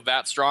you feel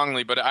that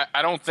strongly. But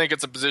I don't think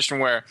it's a position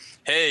where,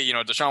 hey,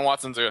 Deshaun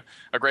Watson's a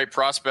great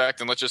prospect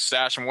and let's just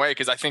stash him away,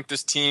 because I think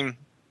this team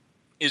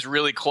is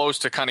really close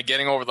to kind of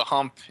getting over the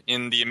hump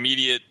in the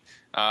immediate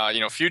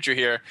future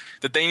here,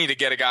 that they need to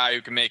get a guy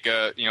who can make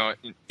an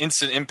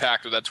instant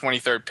impact with that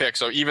 23rd pick.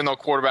 So even though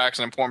quarterback's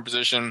an important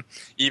position,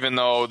 even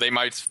though they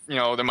might,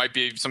 there might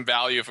be some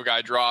value if a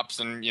guy drops,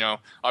 and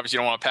obviously you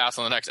don't want to pass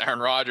on the next Aaron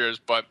Rodgers,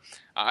 but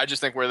I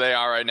just think where they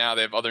are right now,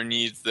 they have other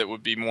needs that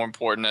would be more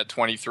important at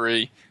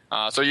 23.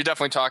 So you're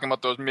definitely talking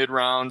about those mid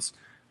rounds.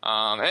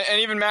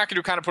 And even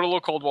McAdoo kind of put a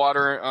little cold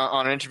water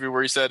on an interview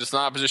where he said it's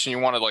not a position you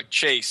want to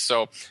chase.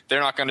 So they're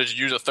not going to just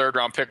use a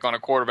third-round pick on a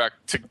quarterback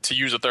to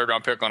use a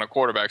third-round pick on a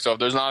quarterback. So if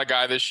there's not a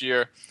guy this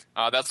year,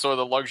 that's sort of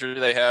the luxury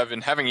they have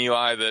in having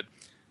Eli,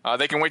 that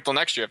they can wait till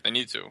next year if they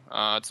need to.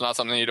 It's not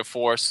something they need to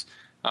force.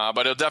 But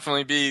it'll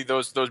definitely be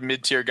those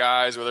mid-tier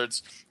guys, whether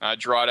it's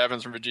Gerard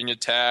Evans from Virginia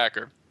Tech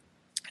or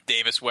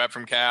Davis Webb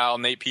from Cal,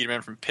 Nate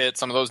Peterman from Pitt.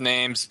 Some of those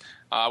names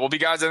will be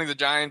guys I think the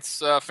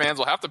Giants fans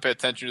will have to pay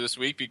attention to this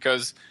week,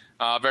 because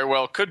very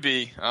well could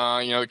be the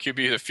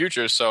QB of the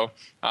future. So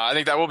I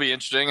think that will be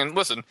interesting. And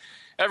listen,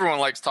 everyone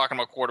likes talking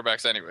about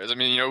quarterbacks anyways.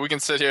 We can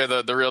sit here,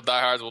 the real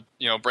diehards will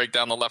break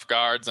down the left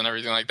guards and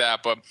everything like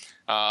that. But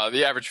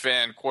the average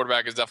fan,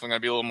 quarterback is definitely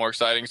going to be a little more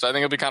exciting. So I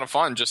think it'll be kind of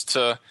fun just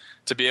to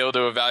be able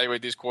to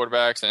evaluate these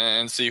quarterbacks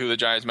and see who the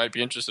Giants might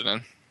be interested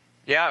in.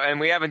 Yeah, and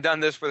we haven't done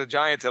this for the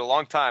Giants in a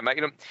long time.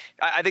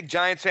 I think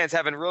Giants fans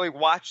haven't really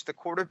watched the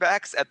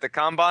quarterbacks at the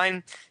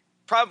Combine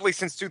probably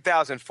since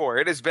 2004.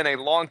 It has been a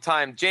long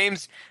time.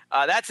 James,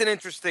 that's an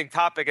interesting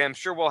topic, and I'm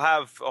sure we'll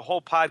have a whole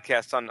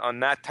podcast on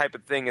that type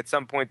of thing at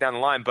some point down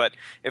the line. But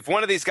if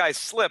one of these guys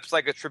slips,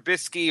 like a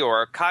Trubisky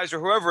or a Kaiser,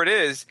 whoever it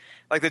is,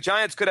 the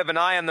Giants could have an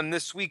eye on them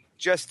this week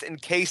just in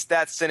case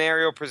that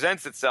scenario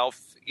presents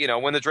itself,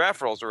 when the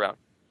draft rolls around.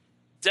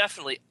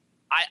 Definitely.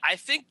 I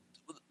think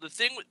the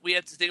thing we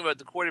have to think about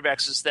the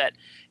quarterbacks is that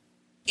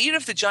even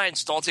if the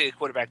Giants don't take a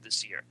quarterback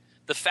this year,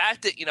 the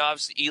fact that,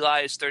 obviously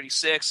Eli is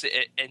 36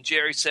 and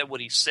Jerry said what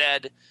he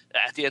said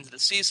at the end of the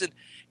season,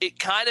 it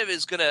kind of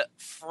is going to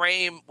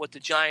frame what the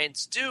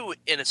Giants do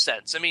in a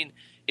sense. I mean,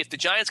 if the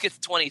Giants get to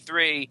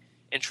 23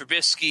 and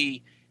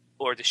Trubisky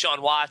or Deshaun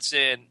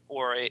Watson,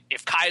 or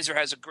if Kaiser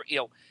has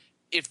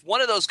if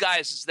one of those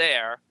guys is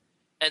there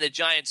and the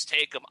Giants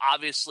take him,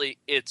 obviously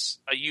it's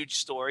a huge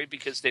story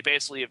because they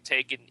basically have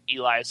taken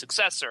Eli's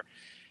successor.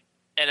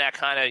 And that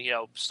kind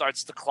of,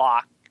 starts the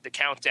clock, the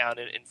countdown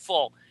in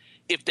full.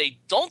 If they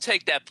don't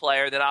take that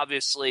player, then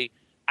obviously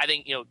I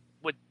think,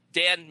 what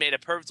Dan made a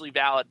perfectly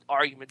valid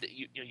argument that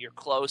you're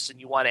close and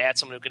you want to add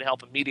someone who can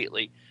help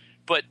immediately.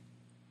 But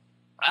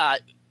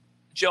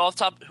Joe, off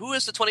top, who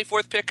is the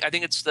 24th pick? I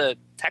think it's the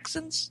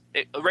Texans?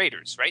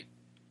 Raiders, right?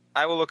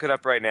 I will look it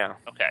up right now.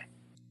 Okay.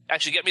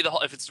 Actually, get me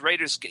if it's the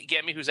Raiders,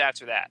 get me who's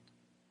after that.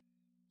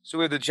 So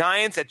we have the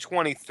Giants at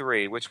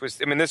 23, which was,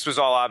 this was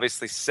all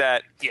obviously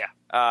set. Yeah.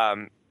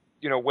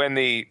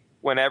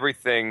 When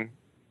everything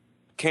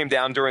came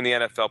down during the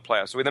NFL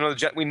playoffs. So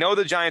we know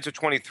the Giants are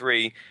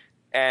 23,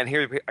 and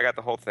here I got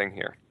the whole thing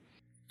here.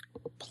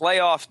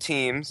 Playoff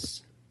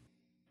teams,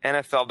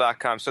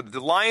 NFL.com. So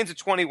the Lions at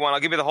 21. I'll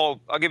give you the whole.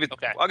 I'll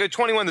give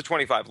 21 to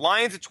 25.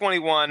 Lions at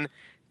 21,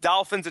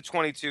 Dolphins at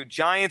 22,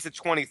 Giants at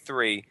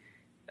 23.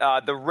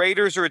 The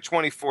Raiders are at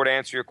 24 to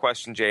answer your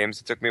question,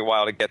 James. It took me a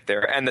while to get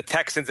there. And the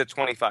Texans at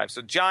 25.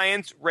 So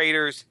Giants,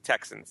 Raiders,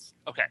 Texans.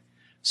 Okay.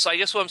 So I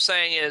guess what I'm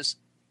saying is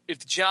if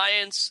the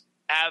Giants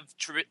have,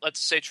 let's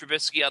say,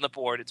 Trubisky on the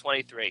board at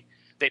 23,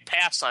 they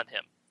pass on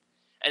him,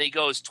 and he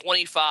goes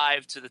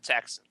 25 to the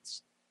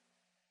Texans,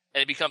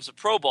 and he becomes a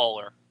Pro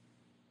Bowler,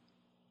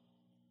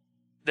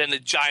 then the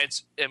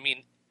Giants, they're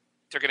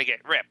going to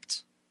get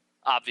ripped,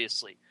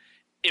 obviously.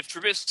 If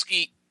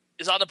Trubisky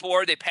is on the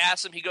board, they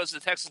pass him, he goes to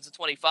the Texans at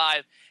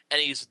 25,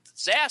 and he's a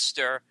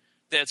disaster,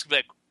 then it's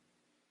going to be like,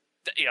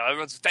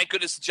 everyone's thank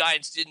goodness the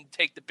Giants didn't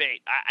take the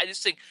bait. I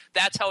just think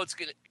that's how it's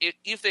going to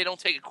 – if they don't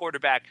take a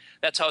quarterback,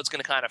 that's how it's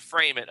going to kind of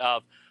frame it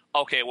of,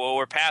 okay, well,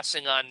 we're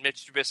passing on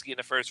Mitch Trubisky in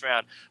the first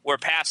round. We're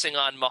passing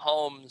on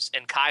Mahomes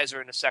and Kaiser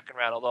in the second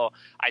round, although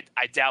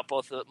I doubt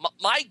both of them.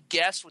 My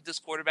guess with this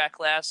quarterback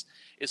class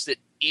is that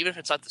even if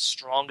it's not the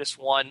strongest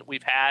one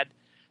we've had,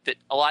 that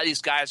a lot of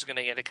these guys are going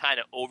to get kind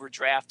of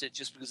overdrafted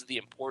just because of the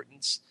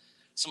importance.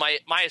 So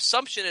my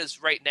assumption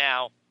is right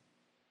now,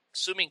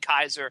 assuming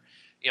Kaiser –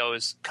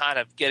 is kind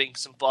of getting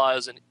some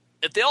buzz. And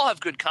if they all have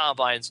good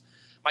combines,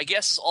 my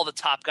guess is all the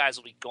top guys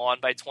will be gone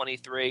by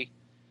 23,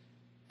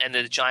 and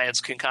then the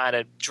Giants can kind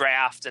of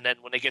draft. And then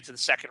when they get to the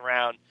second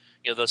round,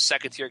 those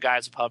second-tier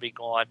guys will probably be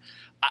gone.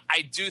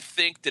 I do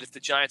think that if the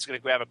Giants are going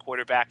to grab a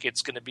quarterback,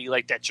 it's going to be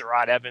like that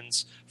Gerard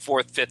Evans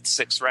 4th, 5th,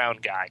 6th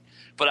round guy.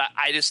 But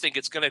I just think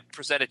it's going to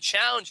present a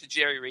challenge to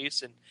Jerry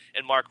Reese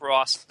and Mark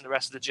Ross and the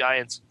rest of the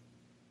Giants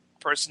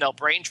personnel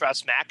brain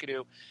trust,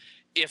 McAdoo.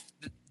 If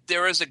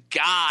there is a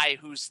guy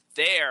who's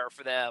there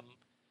for them,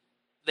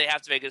 they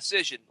have to make a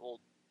decision. Well,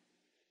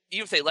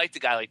 even if they like the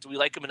guy, do we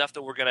like him enough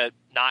that we're going to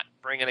not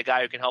bring in a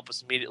guy who can help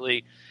us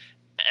immediately?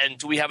 And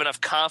do we have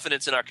enough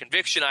confidence in our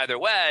conviction either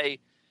way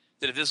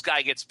that if this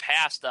guy gets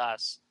past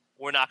us,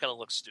 we're not going to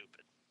look stupid?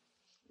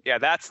 Yeah,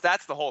 that's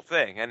the whole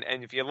thing. And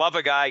if you love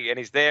a guy and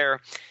he's there,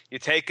 you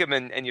take him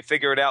and you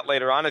figure it out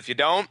later on. If you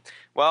don't,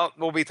 well,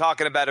 we'll be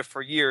talking about it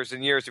for years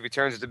and years if he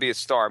turns out to be a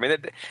star.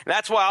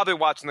 That's why I'll be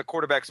watching the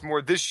quarterbacks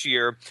more this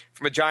year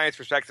from a Giants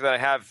perspective than I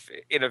have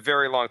in a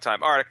very long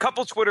time. All right, a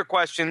couple Twitter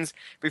questions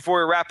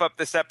before we wrap up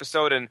this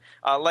episode and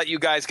let you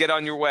guys get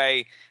on your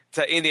way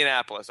to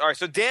Indianapolis. All right,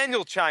 so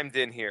Daniel chimed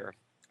in here,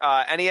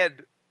 and he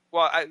had –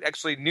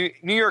 New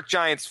York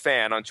Giants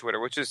fan on Twitter,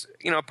 which is,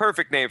 a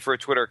perfect name for a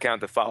Twitter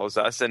account that follows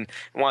us and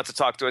wants to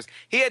talk to us.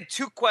 He had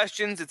two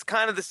questions. It's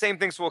kind of the same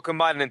thing, so we'll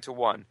combine it into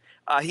one.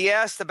 He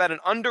asked about an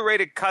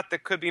underrated cut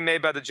that could be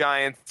made by the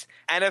Giants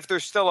and if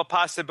there's still a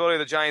possibility of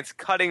the Giants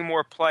cutting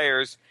more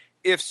players.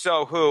 If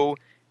so, who?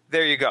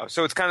 There you go.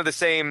 So it's kind of the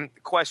same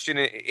question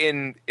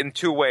in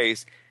two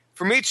ways.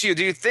 From each of you,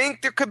 do you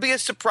think there could be a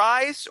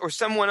surprise or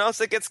someone else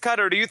that gets cut,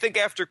 or do you think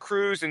after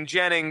Cruz and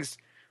Jennings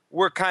 –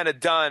 we're kind of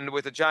done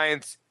with the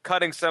Giants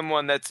cutting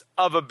someone that's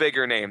of a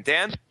bigger name?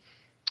 Dan?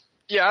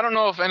 Yeah, I don't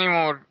know if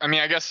anyone would.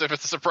 I guess if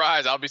it's a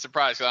surprise, I'll be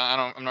surprised.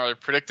 Because I'm not really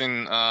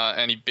predicting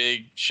any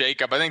big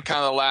shakeup. I think kind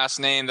of the last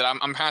name that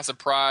I'm kind of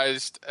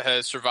surprised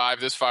has survived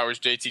this far was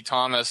JT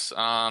Thomas,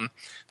 the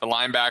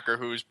linebacker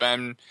who's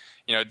been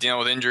dealing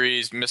with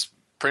injuries, missed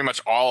pretty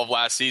much all of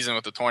last season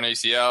with the torn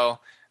ACL.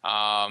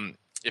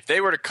 If they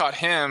were to cut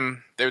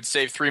him, they would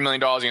save $3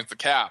 million against the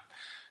cap.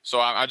 So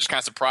I'm just kind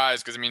of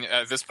surprised because,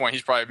 at this point,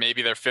 he's probably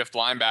maybe their fifth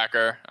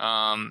linebacker.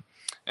 And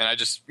I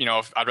just,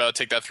 I'd rather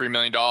take that $3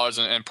 million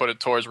and put it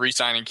towards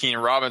re-signing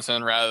Keenan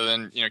Robinson rather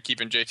than,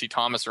 keeping JT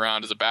Thomas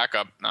around as a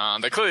backup.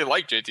 They clearly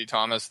like JT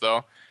Thomas,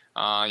 though.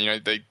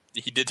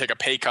 He did take a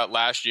pay cut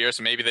last year,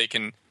 so maybe they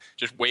can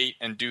just wait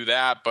and do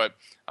that. But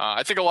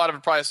I think a lot of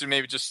it probably has to do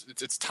maybe just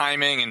it's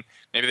timing, and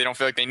maybe they don't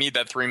feel like they need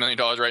that $3 million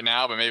right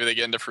now, but maybe they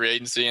get into free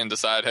agency and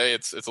decide, hey,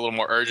 it's a little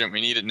more urgent.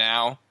 We need it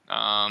now.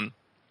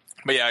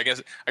 But yeah, I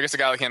guess a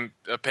guy like him,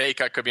 a pay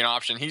cut could be an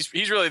option. He's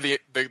really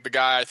the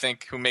guy I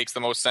think who makes the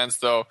most sense,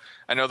 though.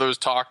 I know there was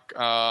talk,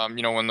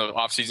 when the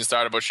offseason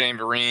started about Shane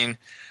Vereen.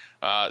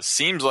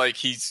 Seems like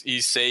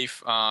he's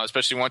safe,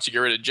 especially once you get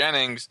rid of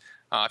Jennings.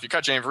 If you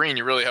cut Shane Vereen,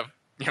 you really have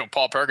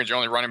Paul Perkins. You're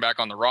only running back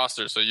on the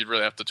roster, so you'd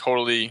really have to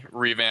totally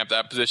revamp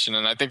that position.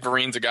 And I think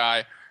Vereen's a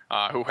guy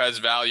who has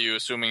value,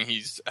 assuming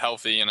he's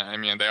healthy. And I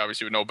mean, they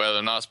obviously would know better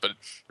than us, but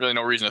really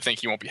no reason to think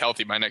he won't be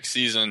healthy by next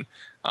season.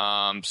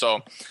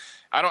 So.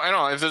 I don't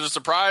know. If there's a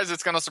surprise,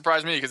 it's going to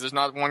surprise me because there's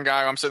not one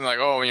guy I'm sitting like,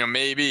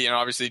 maybe.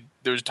 Obviously,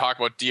 there was talk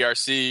about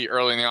DRC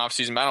early in the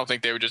offseason, but I don't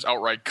think they would just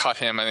outright cut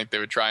him. I think they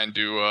would try and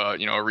do, a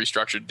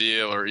restructured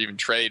deal or even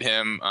trade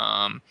him.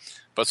 I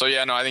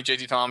think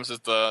JT Thomas is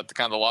the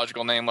kind of the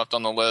logical name left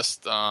on the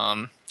list.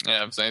 If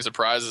there's any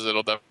surprises,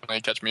 it'll definitely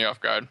catch me off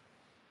guard.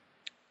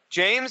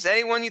 James,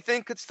 anyone you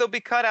think could still be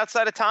cut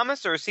outside of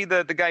Thomas, or is he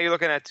the guy you're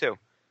looking at too?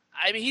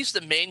 I mean, he's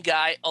the main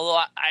guy,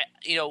 although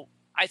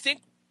I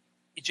think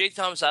Jake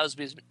Thomas has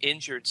been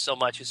injured so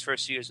much his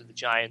first years with the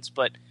Giants,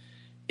 but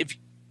if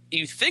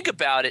you think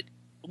about it,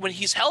 when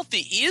he's healthy,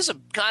 he is a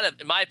kind of,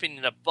 in my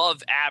opinion,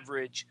 above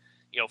average,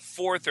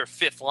 fourth or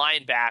fifth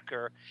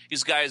linebacker.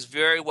 He's a guy who's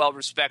very well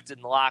respected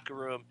in the locker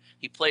room.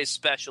 He plays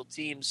special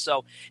teams,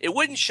 so it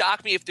wouldn't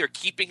shock me if they're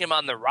keeping him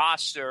on the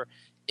roster.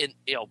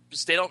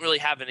 Because they don't really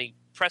have any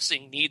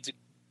pressing need to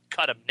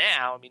cut him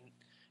now. I mean,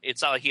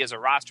 it's not like he has a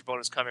roster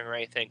bonus coming or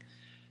anything.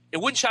 It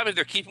wouldn't shock me if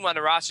they're keeping him on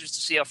the roster just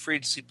to see how free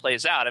agency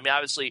plays out. I mean,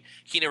 obviously,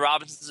 Keenan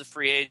Robinson's a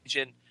free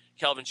agent.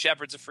 Kelvin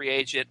Shepard's a free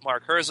agent.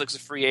 Mark Herzog's a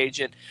free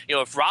agent.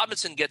 If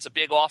Robinson gets a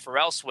big offer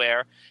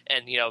elsewhere,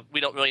 and,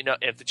 we don't really know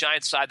if the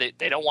Giants decide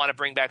they don't want to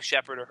bring back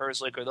Shepard or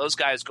Herzog or those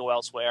guys go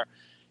elsewhere,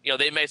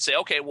 they may say,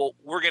 okay, well,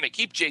 we're going to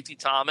keep JT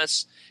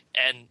Thomas,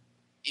 and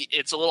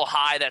it's a little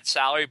high, that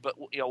salary, but,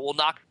 we'll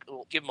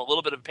give him a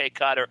little bit of a pay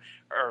cut or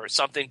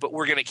something, but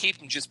we're going to keep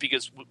him just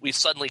because we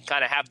suddenly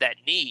kind of have that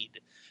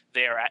need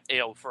there,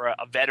 for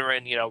a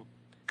veteran,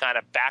 kind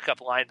of backup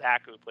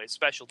linebacker who plays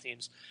special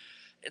teams.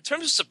 In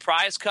terms of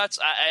surprise cuts,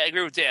 I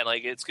agree with Dan.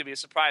 Like, it's going to be a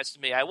surprise to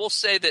me. I will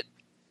say that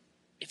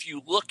if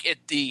you look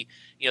at the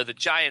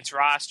Giants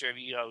roster,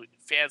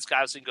 fans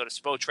guys can go to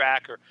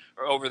Spotrac or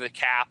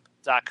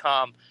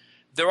overthecap.com.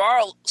 There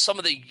are some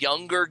of the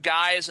younger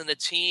guys in the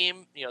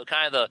team,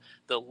 kind of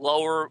the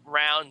lower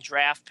round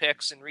draft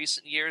picks in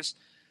recent years.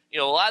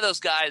 A lot of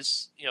those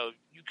guys, you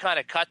kind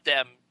of cut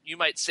them. You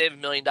might save $1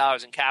 million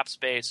in cap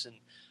space and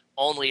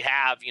only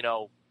have,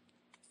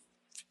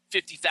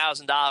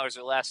 $50,000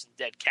 or less in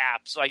dead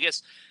cap. So I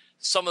guess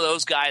some of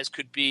those guys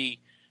could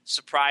be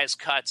surprise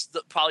cuts,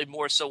 probably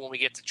more so when we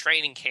get to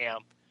training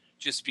camp,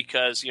 just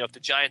because, if the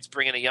Giants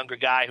bring in a younger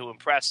guy who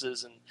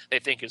impresses and they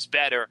think is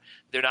better,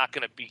 they're not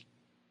going to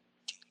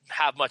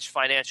have much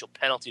financial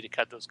penalty to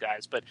cut those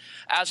guys. But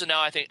as of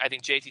now, I think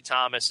JT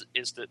Thomas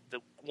is the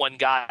one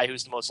guy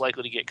who's the most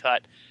likely to get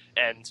cut,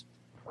 and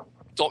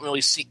don't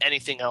really see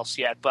anything else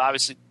yet, but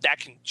obviously that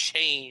can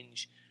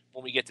change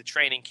when we get to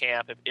training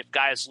camp. If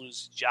guys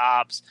lose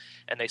jobs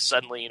and they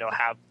suddenly,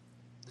 have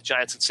the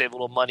Giants can save a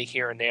little money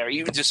here and there,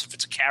 even just if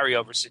it's a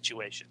carryover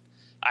situation,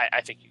 I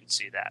think you can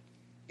see that.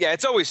 Yeah,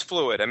 it's always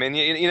fluid. I mean,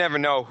 you never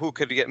know who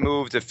could get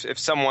moved if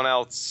someone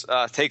else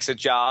takes a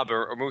job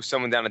or moves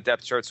someone down a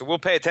depth chart. So we'll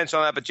pay attention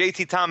on that. But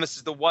JT Thomas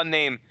is the one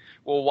name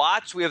we'll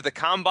watch. We have the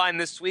Combine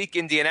this week,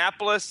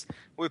 Indianapolis.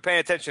 We'll be paying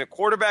attention to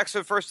quarterbacks for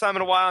the first time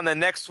in a while. And then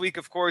next week,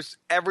 of course,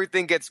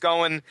 everything gets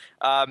going.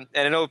 And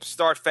it'll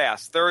start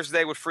fast.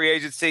 Thursday with free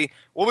agency.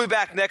 We'll be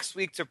back next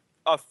week to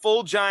a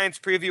full Giants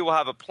preview. We'll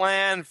have a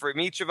plan from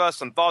each of us,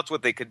 some thoughts,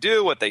 what they could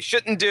do, what they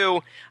shouldn't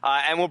do.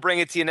 And we'll bring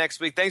it to you next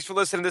week. Thanks for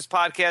listening to this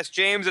podcast.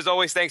 James, as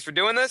always, thanks for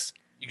doing this.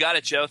 You got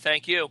it, Joe.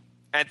 Thank you.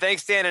 And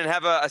thanks, Dan, and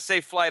have a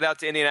safe flight out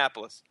to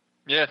Indianapolis.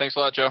 Yeah, thanks a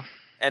lot, Joe.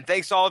 And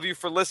thanks all of you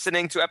for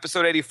listening to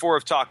episode 84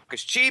 of Talk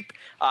is Cheap.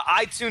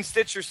 iTunes,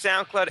 Stitcher,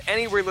 SoundCloud,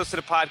 anywhere you listen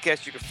to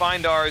podcasts, you can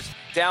find ours,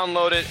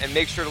 download it, and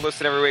make sure to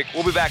listen every week.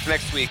 We'll be back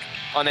next week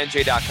on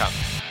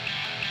NJ.com.